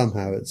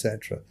somehow,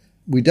 etc.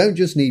 We don't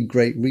just need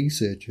great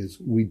researchers.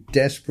 We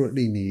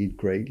desperately need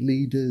great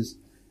leaders,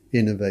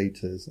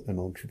 innovators, and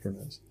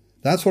entrepreneurs.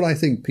 That's what I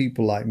think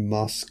people like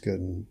Musk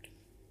and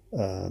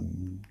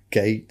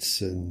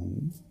Gates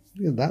and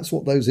that's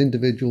what those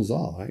individuals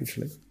are,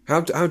 actually.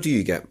 How do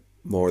you get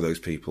more of those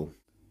people?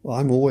 Well,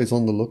 I'm always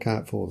on the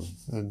lookout for them.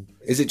 And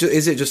is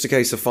it just a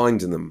case of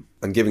finding them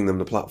and giving them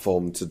the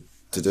platform to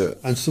to do it.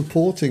 And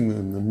supporting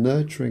them and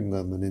nurturing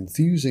them and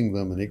enthusing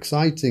them and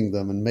exciting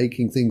them and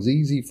making things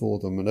easy for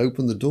them and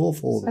open the door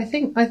for them.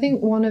 I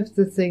think one of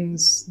the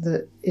things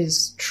that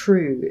is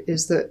true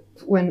is that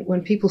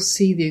when people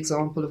see the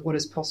example of what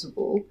is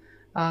possible,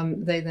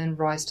 they then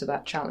rise to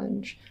that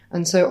challenge.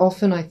 And so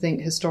often I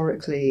think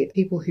historically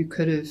people who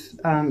could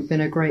have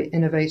been a great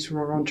innovator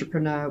or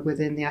entrepreneur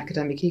within the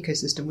academic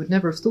ecosystem would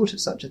never have thought of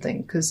such a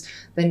thing because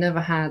they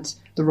never had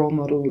the role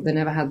model, they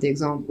never had the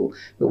example.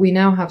 But we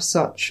now have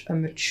such a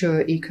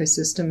mature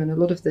ecosystem, and a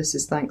lot of this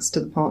is thanks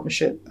to the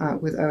partnership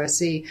with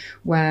OSE,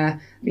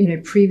 where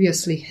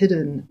previously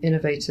hidden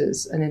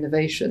innovators and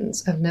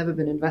innovations have never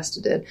been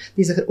invested in.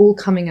 These are all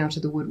coming out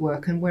of the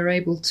woodwork, and we're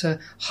able to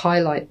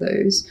highlight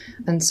those.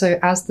 And so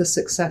as the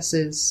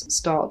successes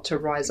start to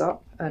rise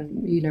up,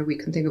 and we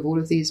can think of all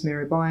of these,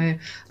 MiroBio,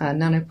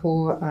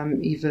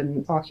 Nanopore,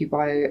 even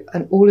ArcuBio,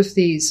 and all of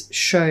these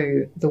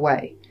show the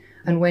way.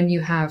 And when you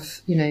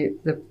have,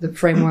 the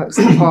frameworks,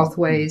 the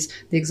pathways,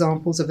 the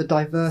examples of a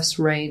diverse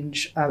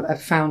range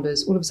of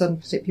founders, all of a sudden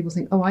people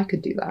think, oh, I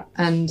could do that.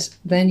 And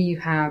then you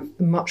have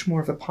much more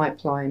of a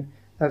pipeline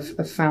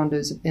of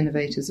founders, of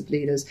innovators, of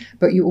leaders.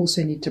 But you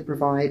also need to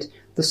provide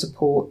the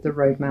support, the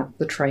roadmap,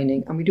 the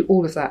training. And we do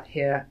all of that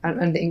here,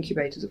 and the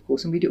incubators, of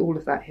course. And we do all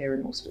of that here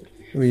in Oxford.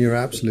 I mean, you're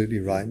absolutely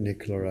right,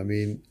 Nicola. I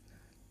mean,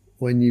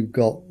 when you've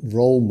got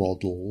role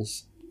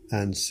models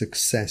and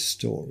success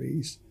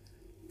stories,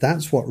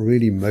 that's what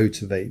really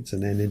motivates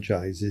and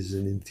energizes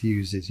and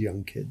enthuses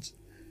young kids.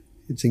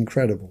 It's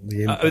incredible.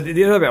 The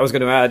other bit I was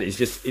going to add is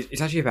just, it's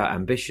actually about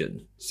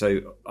ambition.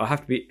 So I have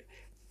to be,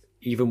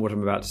 even what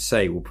I'm about to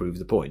say will prove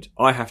the point.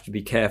 I have to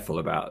be careful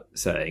about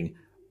saying,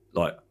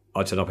 like,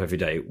 I turn up every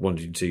day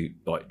wanting to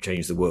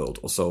change the world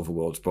or solve the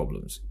world's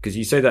problems. Because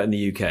you say that in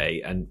the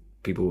UK and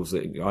people will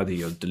think either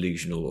you're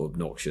delusional or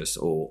obnoxious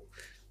or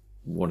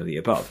one of the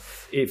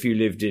above. If you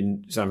lived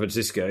in San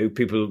Francisco,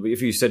 people,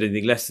 if you said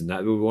anything less than that,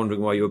 they were wondering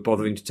why you were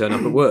bothering to turn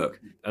up at work.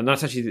 And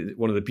that's actually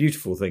one of the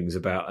beautiful things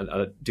about, and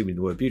I do mean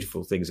the word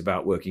beautiful things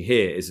about working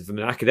here, is that from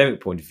an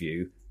academic point of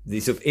view, the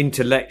sort of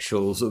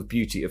intellectual sort of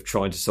beauty of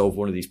trying to solve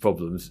one of these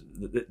problems,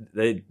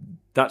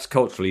 that's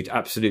culturally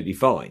absolutely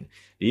fine.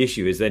 The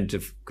issue is then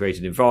to create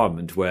an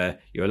environment where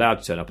you're allowed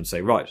to turn up and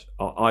say, right,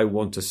 I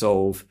want to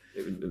solve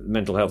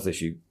mental health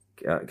issue.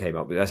 Came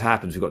up. As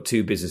happens, we've got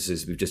two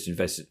businesses we've just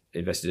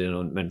invested in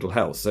on mental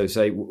health. So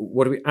say,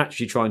 what are we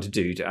actually trying to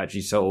do to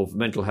actually solve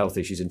mental health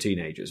issues in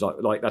teenagers?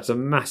 Like that's a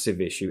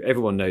massive issue.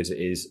 Everyone knows it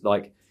is.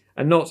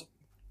 And not,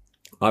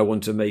 I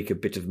want to make a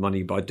bit of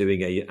money by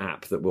doing an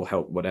app that will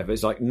help whatever.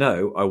 It's like,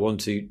 no, I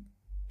want to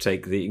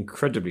take the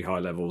incredibly high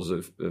levels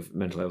of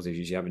mental health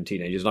issues you have in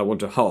teenagers and I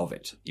want to halve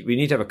it. We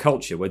need to have a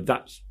culture where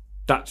that's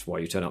why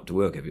you turn up to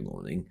work every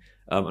morning.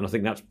 And I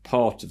think that's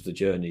part of the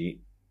journey.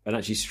 And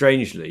actually,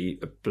 strangely,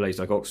 a place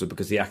like Oxford,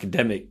 because the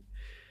academic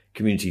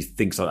community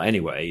thinks like that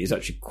anyway, is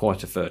actually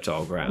quite a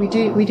fertile ground.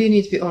 We do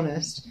need to be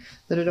honest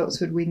that at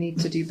Oxford we need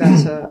to do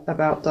better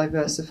about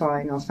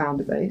diversifying our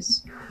founder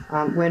base.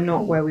 We're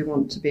not where we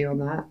want to be on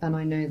that, and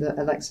I know that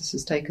Alexis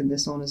has taken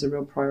this on as a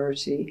real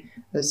priority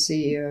as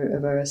CEO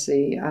of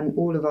OSE, and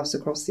all of us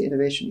across the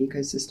innovation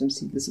ecosystem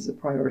see this as a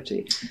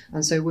priority.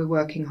 And so we're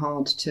working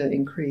hard to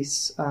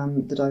increase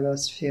the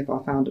diversity of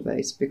our founder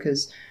base,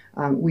 because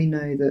we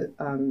know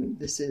that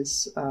this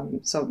is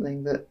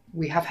something that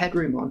we have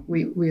headroom on.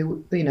 We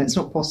it's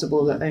not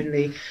possible that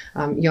only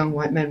young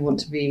white men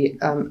want to be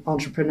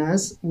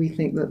entrepreneurs. We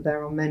think that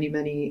there are many,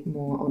 many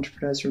more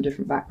entrepreneurs from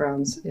different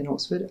backgrounds in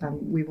Oxford,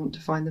 and we want to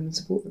find them and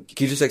support them.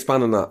 Can you just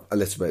expand on that a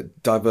little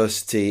bit?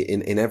 Diversity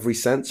in every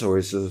sense, or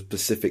is there a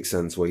specific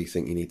sense where you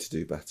think you need to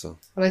do better?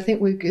 Well, I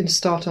think we're going to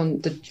start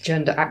on the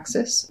gender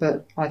axis,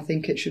 but I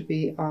think it should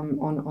be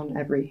on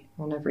every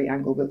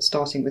angle, but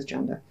starting with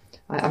gender.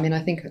 I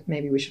think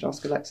maybe we should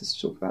ask Alexis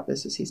to talk about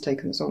this, as he's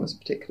taken this on as a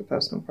particular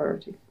personal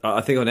priority.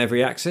 I think on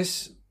every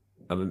axis.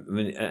 I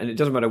mean, and it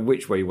doesn't matter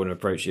which way you want to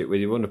approach it, whether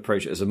you want to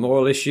approach it as a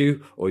moral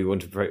issue or you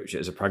want to approach it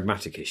as a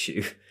pragmatic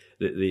issue.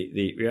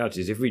 The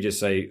reality is, if we just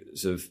say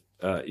sort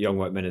of young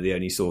white men are the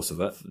only source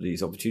of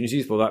these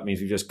opportunities, well, that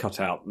means we've just cut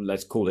out,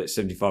 let's call it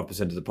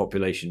 75% of the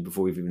population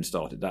before we've even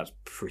started. That's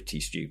pretty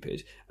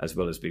stupid, as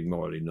well as being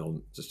morally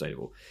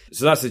non-sustainable.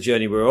 So that's the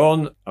journey we're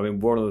on. I mean,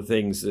 one of the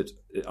things that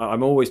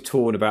I'm always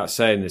torn about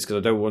saying this, because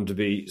I don't want to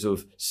be sort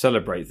of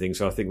celebrate things,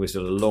 so I think we're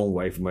still a long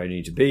way from where we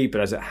need to be.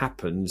 But as it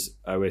happens,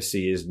 OSE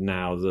is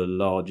now the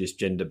largest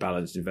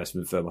gender-balanced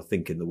investment firm, I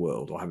think, in the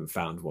world. I haven't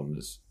found one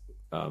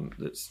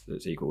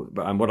that's equal.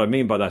 And what I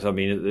mean by that, I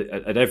mean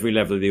at every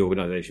level of the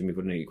organisation, we've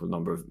got an equal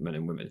number of men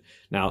and women.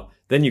 Now,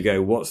 then you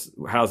go,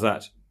 how's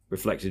that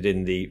reflected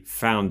in the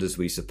founders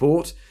we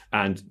support?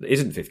 And it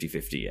isn't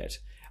 50-50 yet.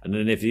 And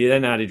then if you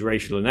then added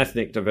racial and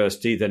ethnic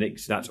diversity, then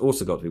that's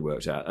also got to be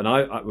worked out.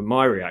 And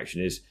my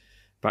reaction is,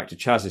 back to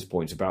Chaz's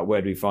point about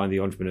where do we find the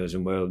entrepreneurs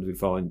and where do we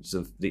find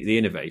sort of the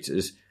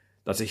innovators,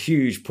 that's a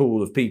huge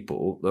pool of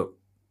people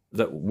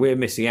that we're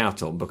missing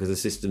out on because the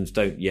systems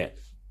don't yet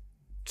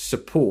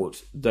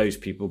support those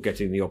people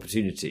getting the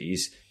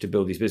opportunities to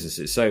build these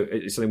businesses. So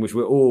it's something which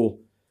we're all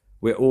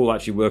we're all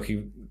actually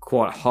working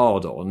quite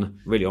hard on,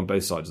 really on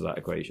both sides of that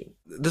equation.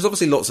 There's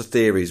obviously lots of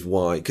theories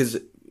why, because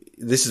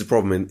this is a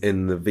problem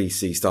in the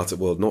VC startup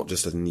world, not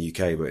just in the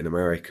UK, but in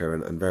America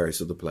and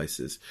various other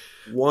places.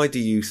 Why do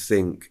you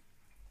think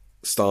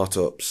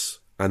startups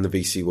and the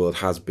VC world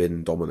has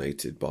been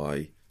dominated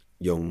by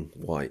young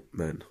white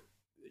men?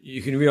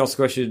 You can re-ask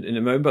the question in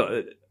a moment,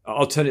 but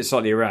I'll turn it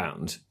slightly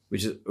around,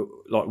 which is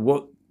like,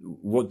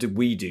 what did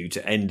we do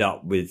to end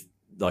up with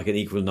like an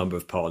equal number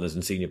of partners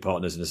and senior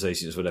partners and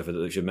associates, whatever,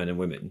 that are men and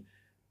women?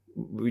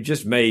 We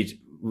just made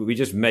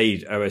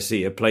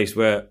OSC a place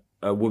where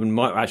a woman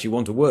might actually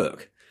want to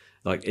work.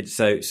 Like it's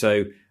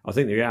so I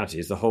think the reality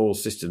is the whole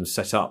system's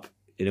set up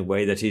in a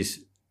way that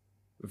is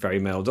very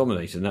male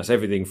dominated, and that's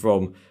everything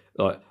from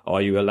like,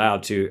 are you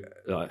allowed to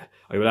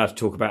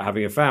talk about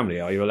having a family?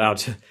 Are you allowed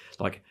to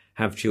like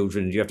have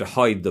children? Do you have to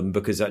hide them?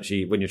 Because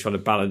actually, when you're trying to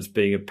balance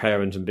being a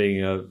parent and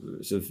being a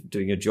sort of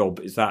doing a job,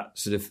 is that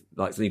sort of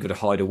like something you've got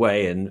to hide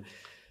away? And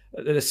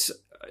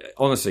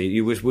honestly,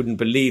 you wouldn't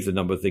believe the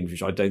number of things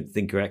which I don't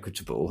think are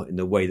equitable in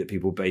the way that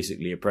people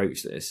basically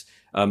approach this.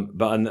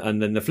 But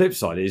then the flip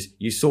side is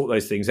you sort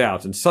those things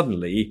out, and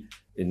suddenly,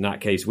 in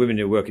that case, women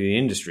who work in the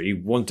industry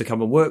want to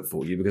come and work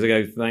for you because they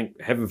go, thank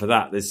heaven for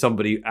that. There's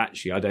somebody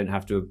actually I don't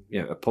have to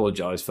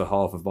apologise for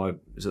half of my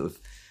sort of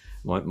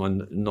my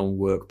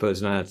non-work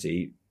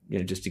personality,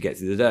 just to get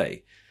through the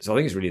day. So I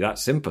think it's really that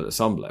simple at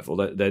some level.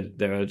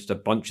 There are just a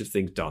bunch of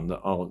things done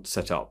that aren't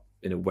set up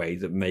in a way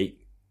that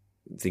make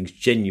things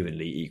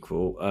genuinely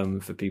equal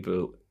for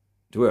people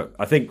to work.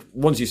 I think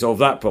once you solve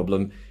that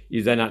problem,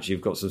 you then actually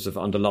have got some sort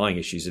of underlying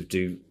issues of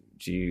do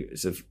you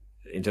sort of,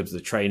 in terms of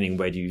the training,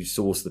 where do you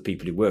source the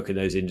people who work in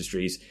those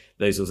industries,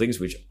 those sort of things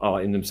which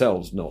are in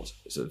themselves not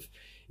sort of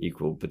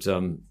equal. But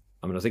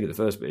I think the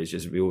first bit is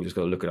just we all just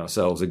got to look at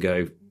ourselves and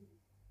go,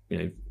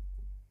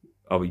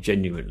 are we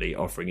genuinely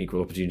offering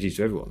equal opportunities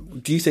to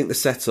everyone? Do you think the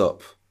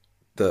setup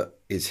that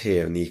is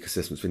here and the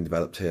ecosystem that's been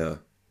developed here,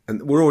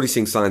 and we're already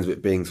seeing signs of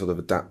it being sort of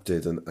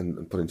adapted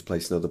and put into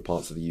place in other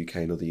parts of the UK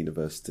and other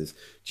universities,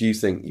 do you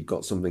think you've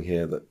got something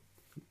here that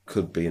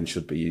could be and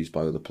should be used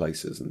by other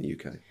places in the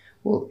UK?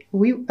 Well,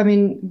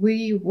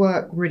 we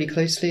work really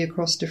closely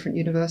across different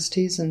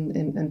universities and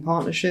in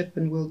partnership,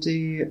 and we'll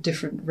do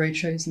different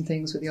roadshows and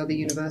things with the other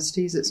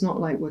universities. It's not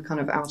like we're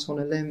kind of out on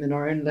a limb in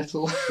our own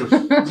little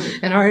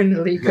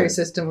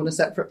ecosystem on a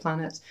separate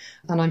planet.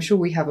 And I'm sure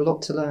we have a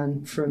lot to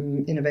learn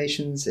from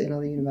innovations in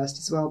other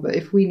universities as well. But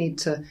if we need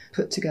to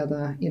put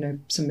together,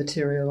 some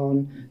material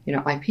on,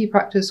 IP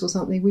practice or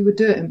something, we would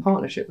do it in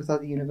partnership with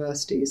other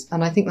universities.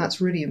 And I think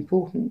that's really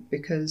important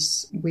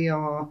because we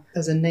are,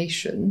 as a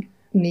nation,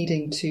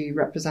 needing to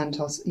represent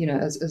us,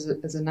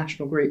 as a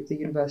national group, the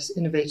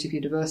innovative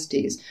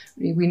universities,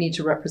 we need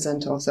to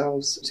represent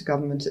ourselves to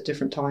government at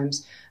different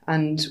times.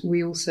 And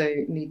we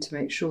also need to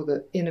make sure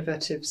that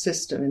innovative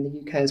system in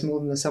the UK is more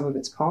than the sum of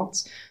its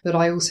parts. But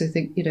I also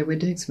think, we're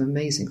doing some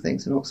amazing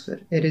things in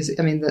Oxford. It is,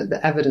 the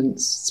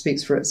evidence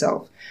speaks for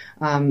itself.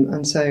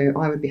 And so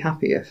I would be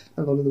happy if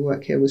a lot of the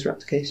work here was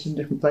replicated in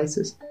different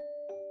places.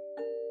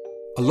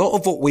 A lot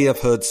of what we have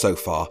heard so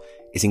far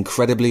is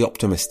incredibly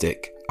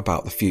optimistic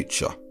about the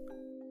future.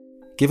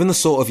 Given the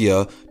sort of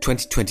year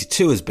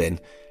 2022 has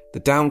been, the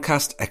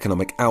downcast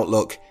economic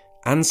outlook,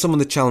 and some of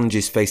the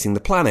challenges facing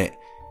the planet,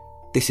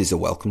 this is a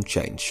welcome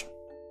change.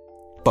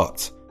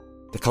 But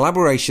the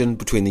collaboration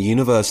between the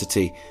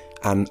university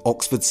and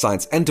Oxford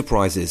Science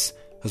Enterprises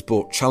has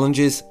brought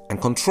challenges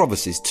and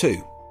controversies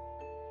too.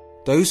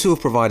 Those who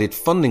have provided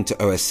funding to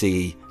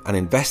OSCE and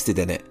invested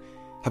in it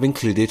have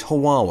included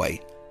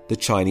Huawei, the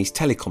Chinese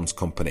telecoms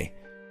company,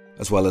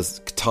 as well as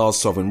Qatar's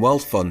Sovereign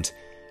Wealth Fund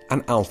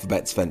and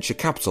Alphabet's venture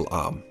capital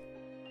arm.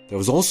 There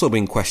has also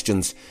been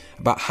questions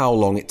about how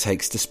long it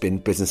takes to spin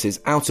businesses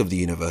out of the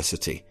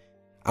university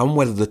and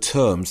whether the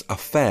terms are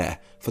fair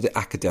for the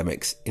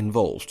academics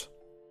involved.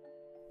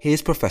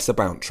 Here's Professor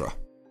Bountra.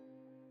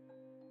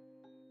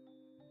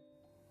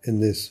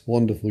 In this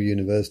wonderful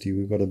university,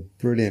 we've got a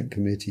brilliant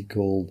committee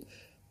called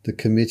the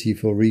Committee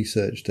for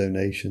Research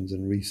Donations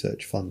and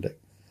Research Funding.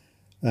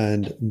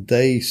 And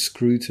they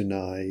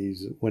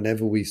scrutinise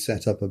whenever we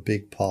set up a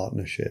big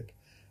partnership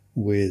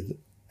with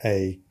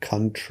a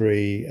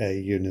country, a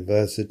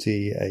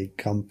university, a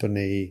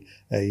company,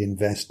 a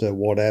investor,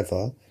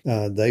 whatever,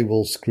 they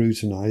will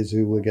scrutinise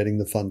who we're getting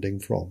the funding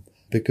from.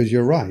 Because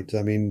you're right.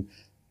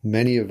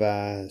 Many of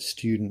our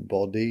student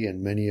body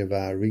and many of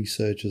our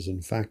researchers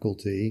and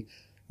faculty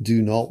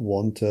do not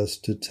want us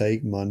to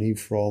take money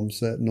from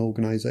certain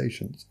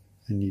organisations.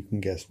 And you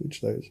can guess which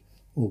those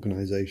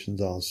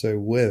organisations are. So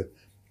we're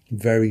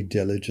very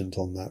diligent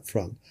on that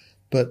front.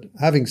 But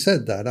having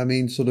said that,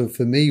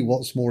 for me,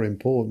 what's more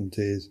important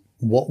is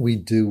what we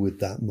do with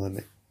that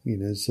money.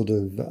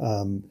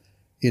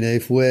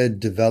 If we're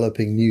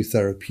developing new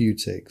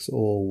therapeutics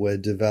or we're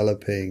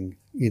developing,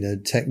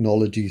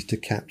 technologies to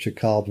capture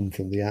carbon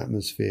from the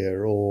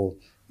atmosphere or,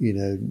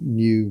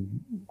 new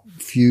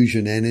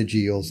fusion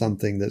energy or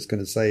something that's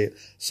going to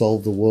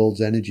solve the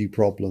world's energy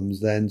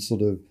problems, then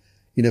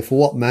for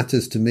what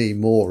matters to me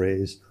more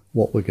is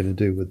what we're going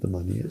to do with the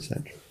money,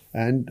 etc.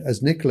 And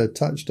as Nicola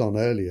touched on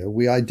earlier,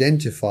 we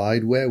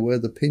identified where were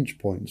the pinch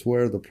points,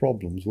 where are the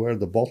problems, where are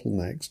the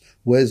bottlenecks,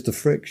 where's the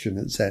friction,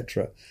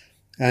 etc.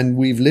 And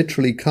we've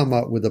literally come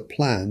up with a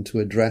plan to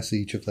address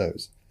each of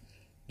those.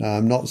 Now,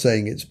 I'm not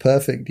saying it's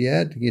perfect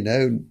yet.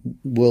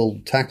 We'll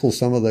tackle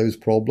some of those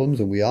problems,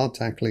 and we are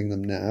tackling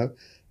them now.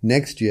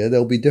 Next year,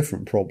 there'll be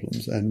different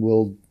problems, and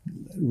we'll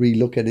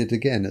relook at it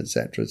again,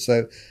 etc.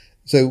 So,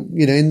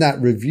 in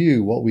that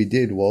review, what we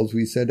did was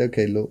we said,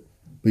 okay, look,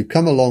 we've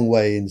come a long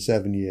way in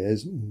 7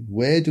 years.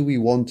 Where do we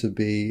want to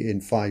be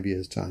in 5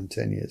 years' time,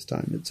 10 years'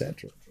 time,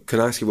 etc.? Can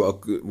I ask you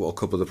what a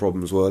couple of the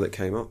problems were that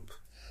came up?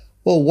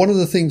 Well, one of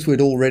the things we'd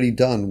already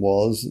done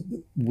was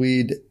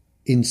we'd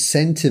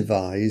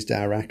incentivized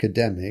our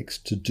academics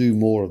to do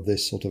more of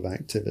this sort of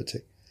activity.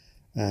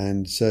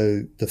 And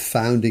so the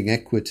founding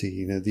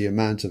equity, the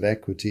amount of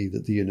equity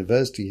that the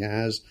university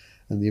has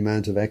and the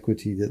amount of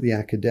equity that the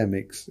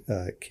academics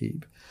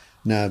keep.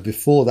 Now,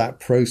 before that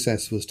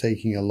process was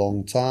taking a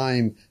long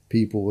time,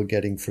 people were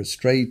getting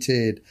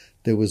frustrated.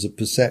 There was a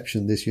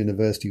perception this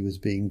university was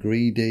being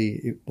greedy.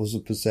 It was a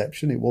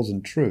perception. It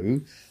wasn't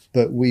true.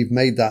 But we've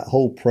made that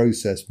whole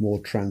process more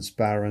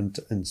transparent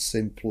and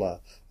simpler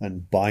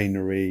and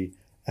binary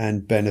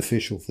and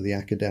beneficial for the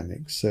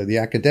academics. So the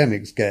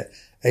academics get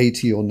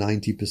 80 or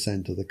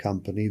 90% of the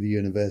company. The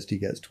university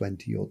gets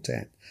 20 or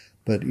 10.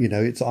 But,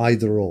 it's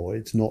either or.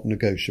 It's not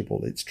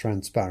negotiable. It's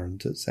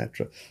transparent,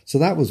 etc. So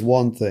that was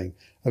one thing.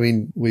 I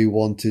mean, we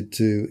wanted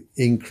to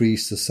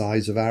increase the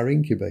size of our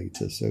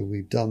incubator. So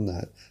we've done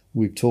that.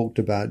 We've talked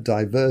about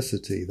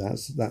diversity.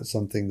 That's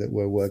something that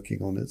we're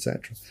working on,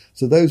 etc.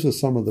 So those were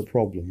some of the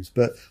problems.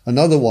 But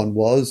another one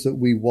was that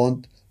we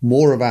want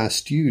more of our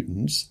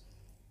students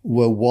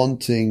were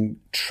wanting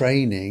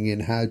training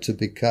in how to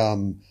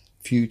become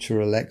future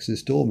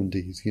Alexis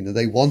Dormandys.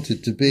 They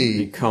wanted to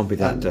be... You can't be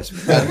that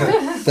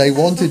desperate. They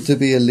wanted to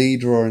be a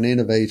leader or an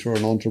innovator or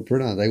an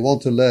entrepreneur. They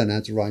want to learn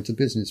how to write a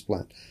business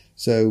plan.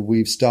 So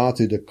we've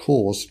started a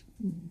course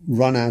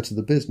run out of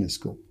the business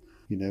school.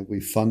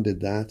 We've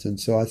funded that. And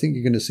so I think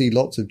you're going to see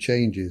lots of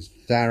changes.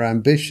 Our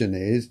ambition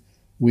is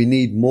we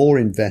need more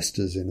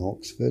investors in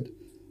Oxford.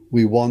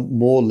 We want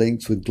more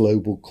links with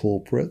global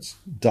corporates,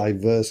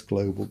 diverse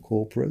global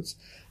corporates.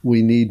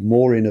 We need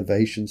more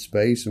innovation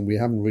space, and we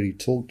haven't really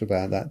talked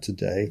about that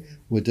today.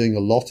 We're doing a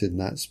lot in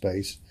that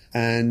space.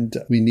 And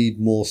we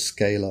need more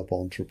scale-up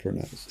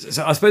entrepreneurs.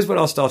 So I suppose what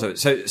I'll start with,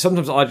 so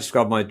sometimes I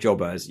describe my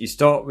job as you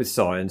start with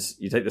science,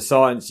 you take the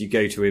science, you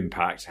go to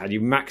impact. How do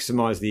you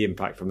maximise the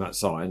impact from that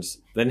science?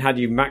 Then how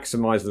do you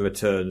maximise the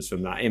returns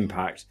from that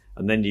impact?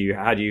 And then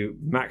how do you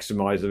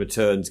maximise the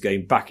returns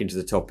going back into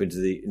the top, into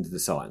the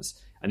science?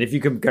 And if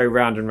you can go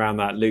round and round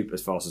that loop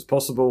as fast as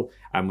possible,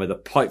 and where the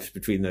pipes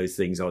between those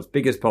things are as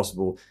big as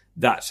possible,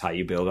 that's how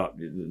you build up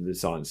the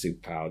science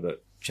superpower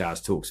that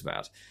Chas talks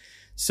about.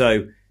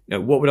 So,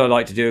 what would I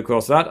like to do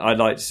across that? I'd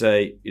like to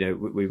say,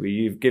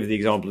 you give the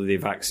example of the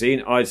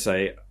vaccine. I'd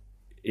say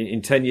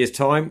in 10 years'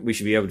 time, we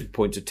should be able to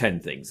point to 10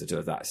 things that are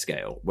of that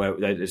scale, where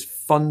there's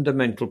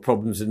fundamental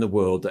problems in the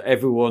world that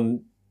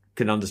everyone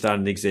can understand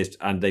and exist,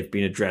 and they've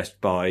been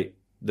addressed by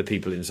the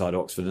people inside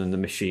Oxford and the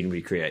machine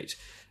we create.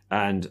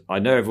 And I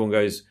know everyone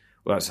goes,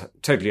 well, that's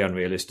totally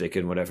unrealistic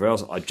and whatever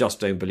else. I just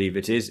don't believe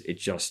it is.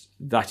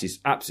 That is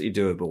absolutely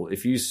doable.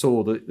 If you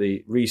saw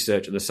the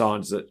research and the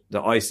science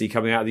that I see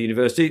coming out of the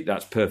university,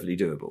 that's perfectly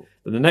doable.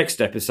 Then the next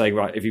step is saying,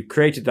 right, if you've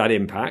created that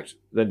impact,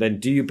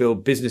 then do you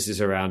build businesses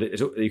around it?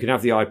 You can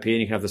have the IP and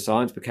you can have the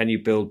science, but can you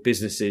build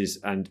businesses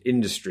and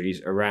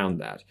industries around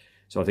that?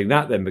 So I think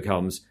that then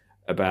becomes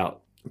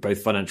about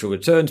both financial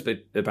returns,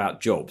 but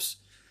about jobs.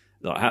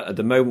 At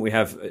the moment,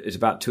 it's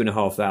about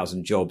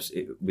 2,500 jobs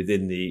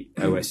within the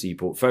OSC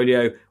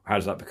portfolio. How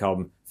does that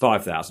become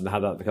 5,000? How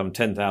does that become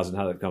 10,000?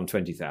 How does that become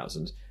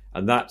 20,000?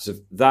 And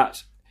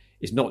that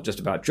is not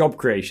just about job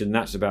creation.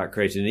 That's about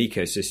creating an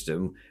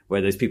ecosystem where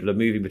those people are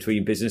moving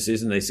between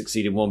businesses and they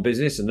succeed in one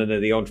business, and then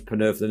they're the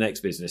entrepreneur for the next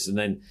business.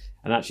 And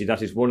actually,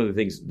 that is one of the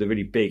things, the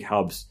really big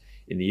hubs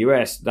in the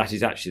US. That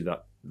is actually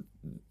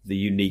the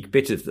unique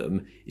bit of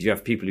them is you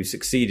have people who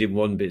succeed in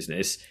one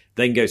business,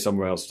 then go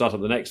somewhere else, start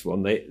up the next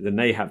one. Then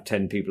they have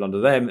 10 people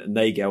under them and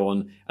they go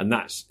on, and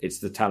it's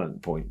the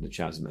talent point that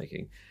Chas is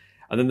making.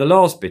 And then the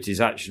last bit is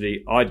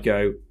actually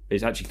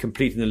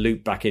completing the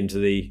loop back into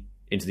the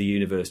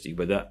university,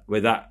 where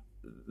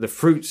the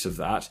fruits of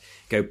that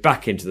go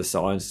back into the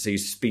science, so you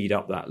speed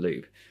up that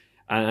loop.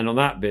 And on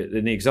that bit,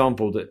 in the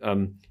example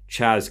that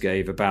Chas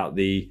gave about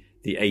the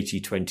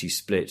 80-20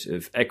 split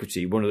of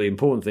equity, one of the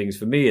important things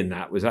for me in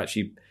that was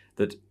actually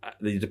that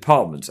the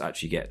departments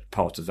actually get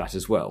part of that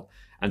as well.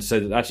 And so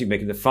that actually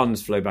making the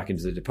funds flow back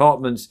into the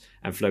departments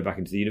and flow back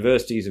into the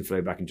universities and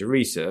flow back into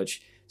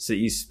research, so that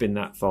you spin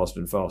that faster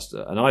and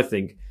faster. And I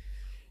think,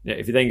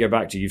 if you then go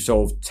back to you've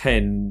solved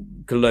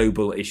 10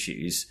 global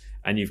issues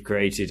and you've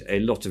created a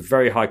lot of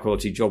very high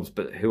quality jobs,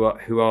 but who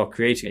are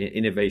creating an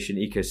innovation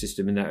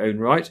ecosystem in their own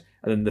right,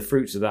 and then the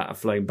fruits of that are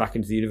flowing back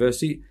into the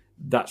university,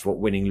 that's what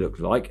winning looks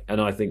like.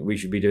 And I think we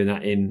should be doing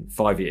that in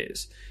 5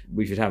 years.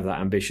 We should have that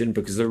ambition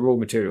because the raw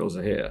materials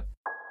are here.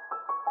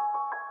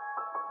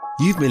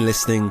 You've been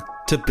listening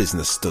to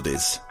Business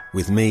Studies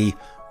with me,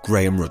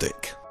 Graham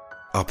Ruddick.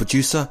 Our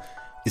producer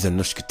is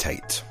Anushka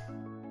Tate.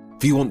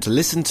 If you want to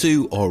listen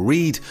to or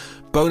read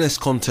bonus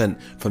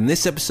content from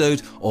this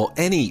episode or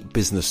any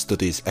Business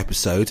Studies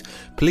episode,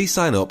 please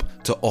sign up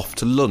to Off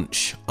to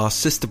Lunch, our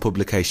sister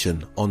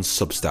publication on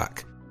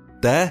Substack.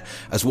 There,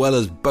 as well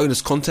as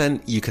bonus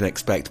content, you can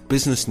expect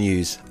business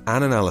news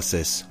and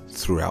analysis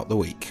throughout the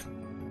week.